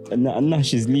 And now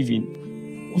she's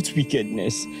leaving. What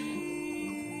wickedness.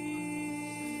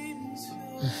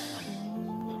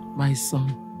 My son,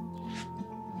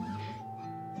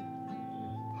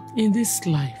 in this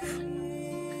life,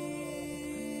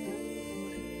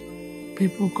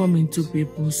 people come into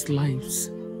people's lives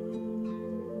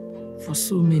for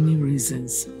so many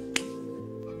reasons.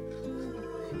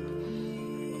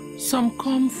 Some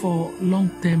come for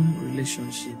long-term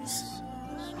relationships,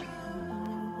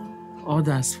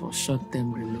 others for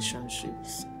short-term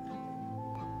relationships.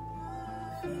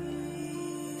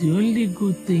 The only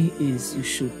good thing is you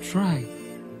should try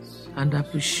and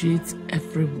appreciate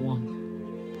everyone,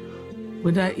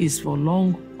 whether it's for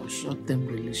long or short-term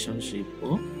relationship.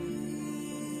 Oh?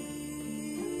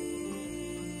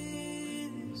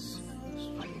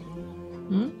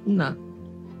 Nah.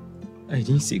 I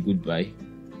didn't say goodbye.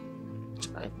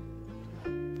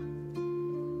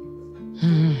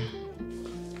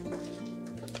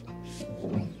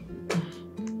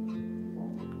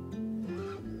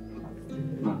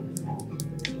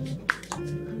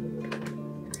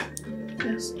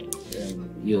 Yes.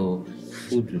 Your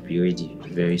food will be ready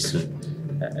very soon.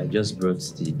 I just brought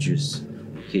the juice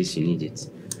in case you need it.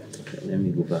 Let me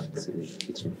go back to the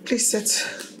kitchen. Please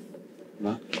sit.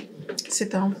 Ma?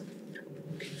 Sit down.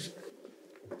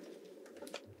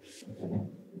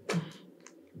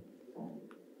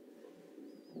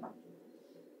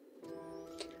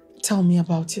 Tell me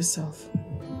about yourself.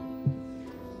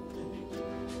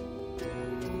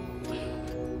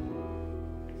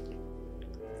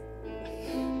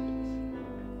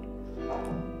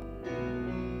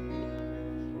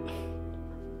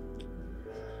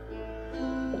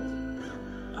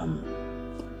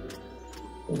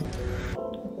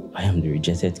 I am the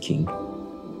rejected king,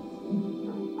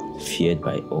 feared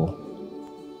by all.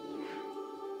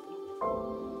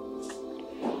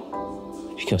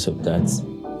 Because of that,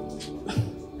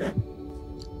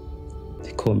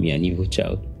 they call me an evil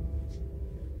child.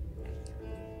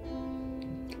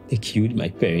 They killed my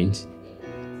parents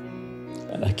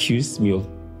and accused me of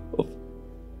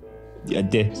their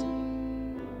death.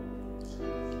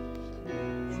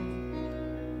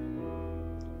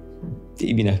 They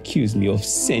even accused me of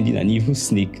sending an evil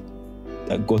snake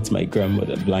that got my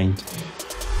grandmother blind.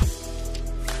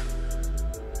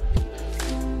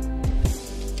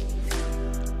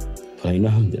 But I know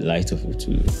I'm the light of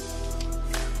Utulu.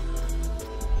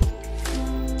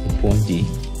 And one day,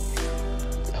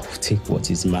 I will take what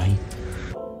is mine.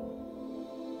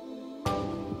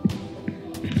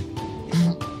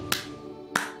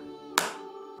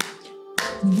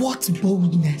 What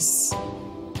boldness!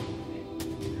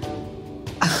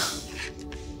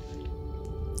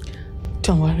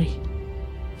 Don't worry.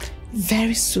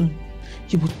 Very soon,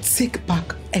 you will take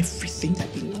back everything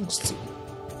that belongs to you.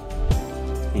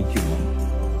 Thank you, Mom.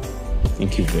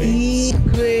 Thank you very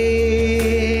much.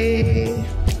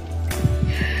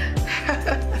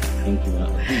 Thank you,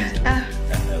 Mom. Please, I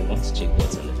want to check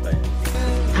what's on the fire.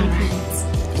 All right.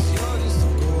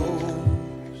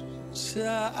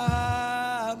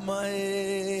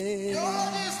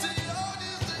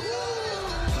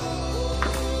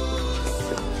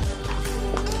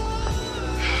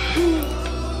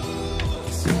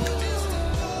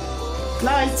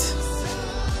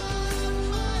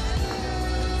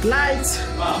 Light.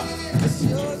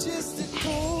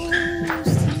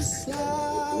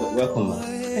 Welcome, Ma.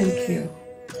 Thank you.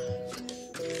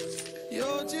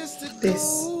 This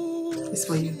is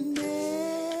for you.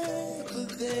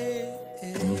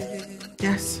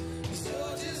 Yes.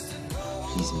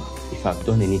 Please, Ma. If I've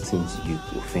done anything to you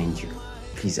to offend you,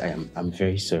 please, I'm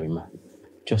very sorry, Ma.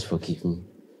 Just forgive me.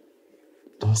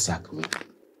 Don't sack me.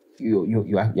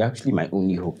 You're actually my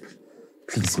only hope.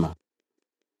 Please, Ma.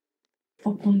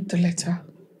 Open the letter.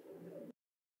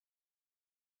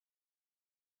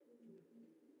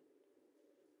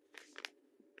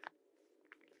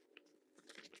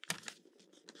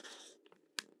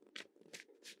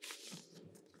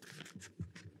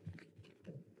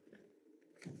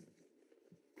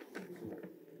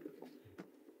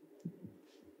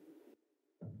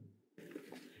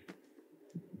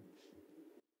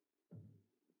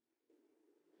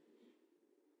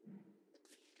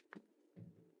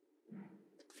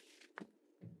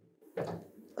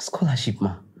 Scholarship,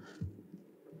 Ma.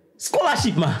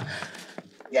 Scholarship, Ma.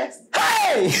 Yes.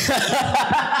 Hey!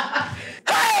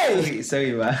 Hey!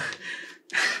 Sorry, Ma.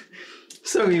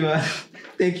 Sorry, Ma.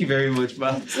 Thank you very much,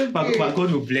 Ma. Okay. Ma,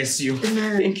 God will bless you.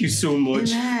 Amen. Thank you so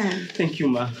much. Amen. Thank you,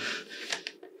 Ma.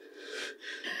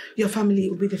 Your family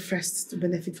will be the first to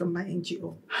benefit from my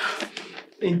NGO.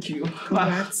 Thank you.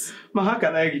 Congrats. Ma, how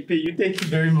can I repay you? Thank you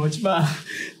very much, Ma.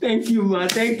 Thank you, Ma.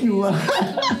 Thank you, Ma.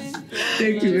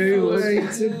 Thank you very much.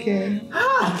 It's okay.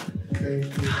 Thank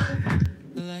you.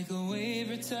 Like a wave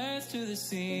returns to the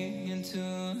sea into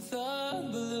the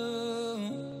blue.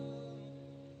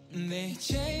 They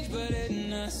change, but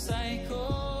in a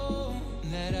cycle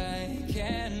that I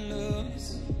can't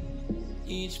lose.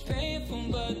 Each painful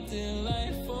but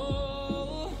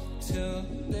delightful to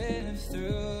live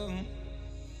through.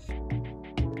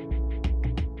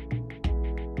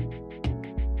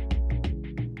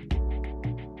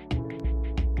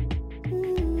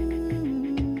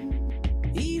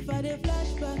 If I dey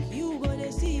flashback, you go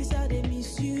dey see how they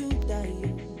miss you,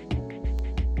 die.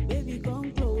 Baby,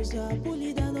 come closer, pull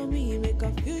it down on me, make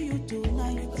I feel you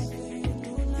tonight. The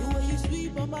way you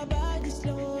sweep on my body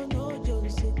slow, no joke,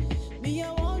 say. Me,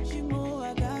 I want you more,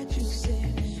 I got you, say.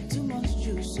 Too much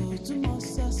juice, so too much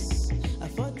sauce. I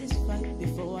fought this fight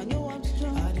before, I know I'm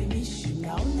strong. I dey miss you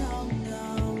now,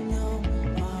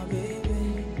 my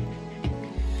baby.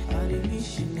 I dey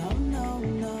miss you now, my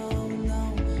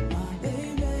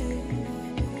baby.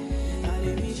 I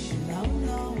dey miss you now,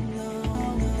 my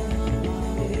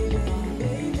baby.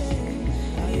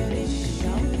 I dey miss you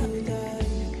now,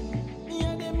 Me, I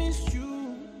dey miss you,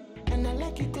 and I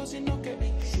like it 'cause you no get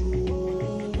issue.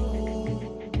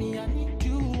 Me, I need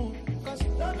you, 'cause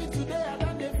love me today.